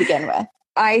existing to begin with?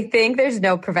 I think there's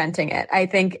no preventing it. I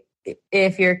think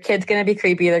if your kid's going to be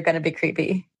creepy, they're going to be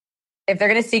creepy. If they're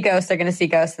going to see ghosts, they're going to see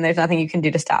ghosts, and there's nothing you can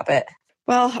do to stop it.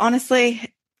 Well,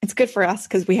 honestly, it's good for us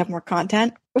because we have more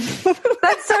content.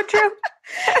 That's so true.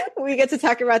 We get to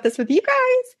talk about this with you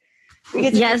guys. We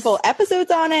get to do full episodes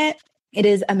on it. It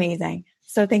is amazing.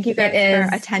 So thank you guys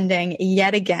for attending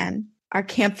yet again our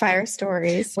campfire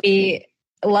stories. We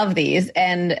love these,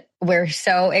 and we're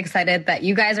so excited that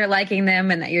you guys are liking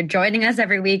them and that you're joining us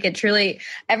every week. It truly,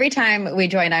 every time we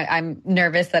join, I'm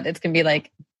nervous that it's going to be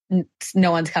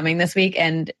no one's coming this week.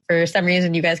 And for some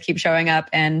reason, you guys keep showing up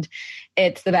and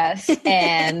it's the best.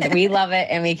 And we love it.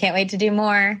 And we can't wait to do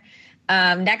more.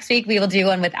 Next week, we will do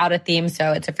one without a theme.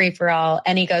 So it's a free for all.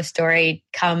 Any ghost story,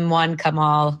 come one, come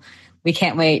all. We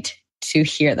can't wait to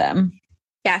hear them.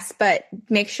 Yes, but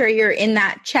make sure you're in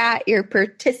that chat. You're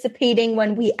participating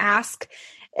when we ask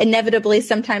inevitably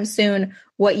sometime soon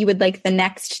what you would like the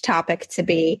next topic to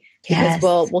be. Because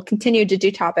we'll continue to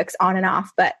do topics on and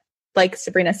off. But like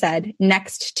Sabrina said,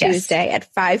 next Tuesday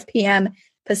at 5 p.m.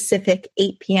 Pacific,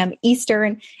 8 p.m.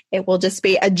 Eastern, it will just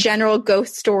be a general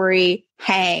ghost story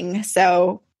hang.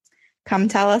 So come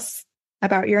tell us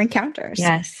about your encounters.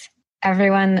 Yes.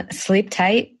 Everyone sleep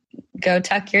tight. Go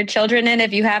tuck your children in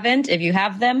if you haven't, if you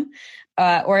have them,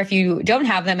 or if you don't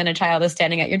have them and a child is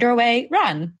standing at your doorway,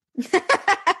 run.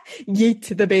 Yeet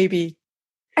to the baby.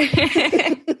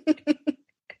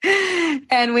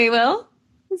 And we will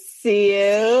see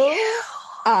you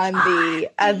on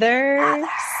the other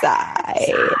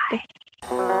side.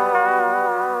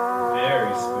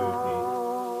 Very spooky.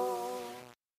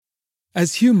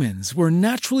 As humans, we're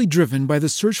naturally driven by the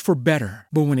search for better.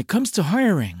 But when it comes to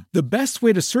hiring, the best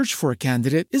way to search for a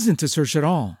candidate isn't to search at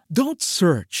all. Don't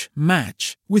search,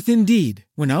 match with Indeed.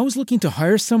 When I was looking to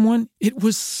hire someone, it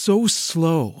was so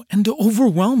slow and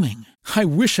overwhelming. I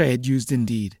wish I had used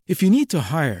Indeed. If you need to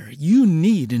hire, you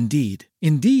need Indeed.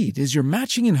 Indeed is your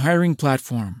matching and hiring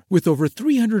platform with over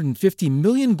 350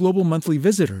 million global monthly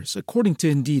visitors, according to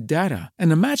Indeed data,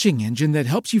 and a matching engine that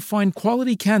helps you find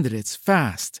quality candidates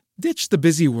fast. Ditch the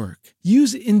busy work.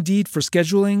 Use Indeed for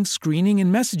scheduling, screening,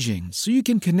 and messaging so you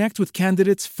can connect with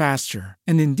candidates faster.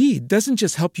 And Indeed doesn't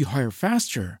just help you hire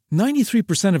faster.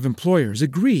 93% of employers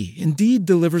agree Indeed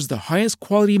delivers the highest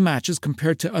quality matches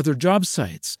compared to other job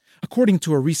sites, according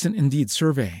to a recent Indeed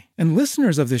survey. And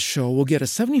listeners of this show will get a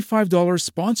 $75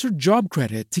 sponsored job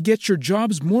credit to get your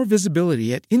jobs more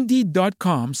visibility at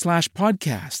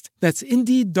Indeed.com/podcast. That's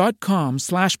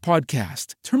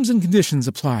Indeed.com/podcast. Terms and conditions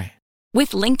apply.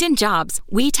 With LinkedIn Jobs,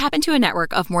 we tap into a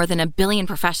network of more than 1 billion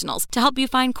professionals to help you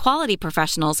find quality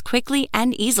professionals quickly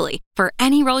and easily for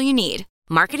any role you need.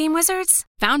 Marketing wizards?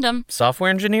 Found them. Software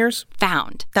engineers?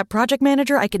 Found. That project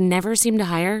manager I could never seem to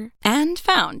hire? And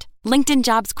found. LinkedIn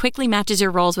Jobs quickly matches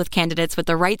your roles with candidates with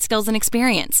the right skills and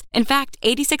experience. In fact,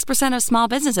 86% of small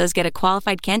businesses get a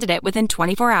qualified candidate within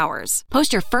 24 hours.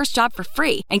 Post your first job for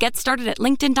free and get started at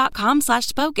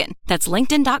linkedin.com/spoken. That's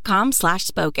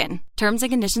linkedin.com/spoken. Terms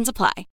and conditions apply.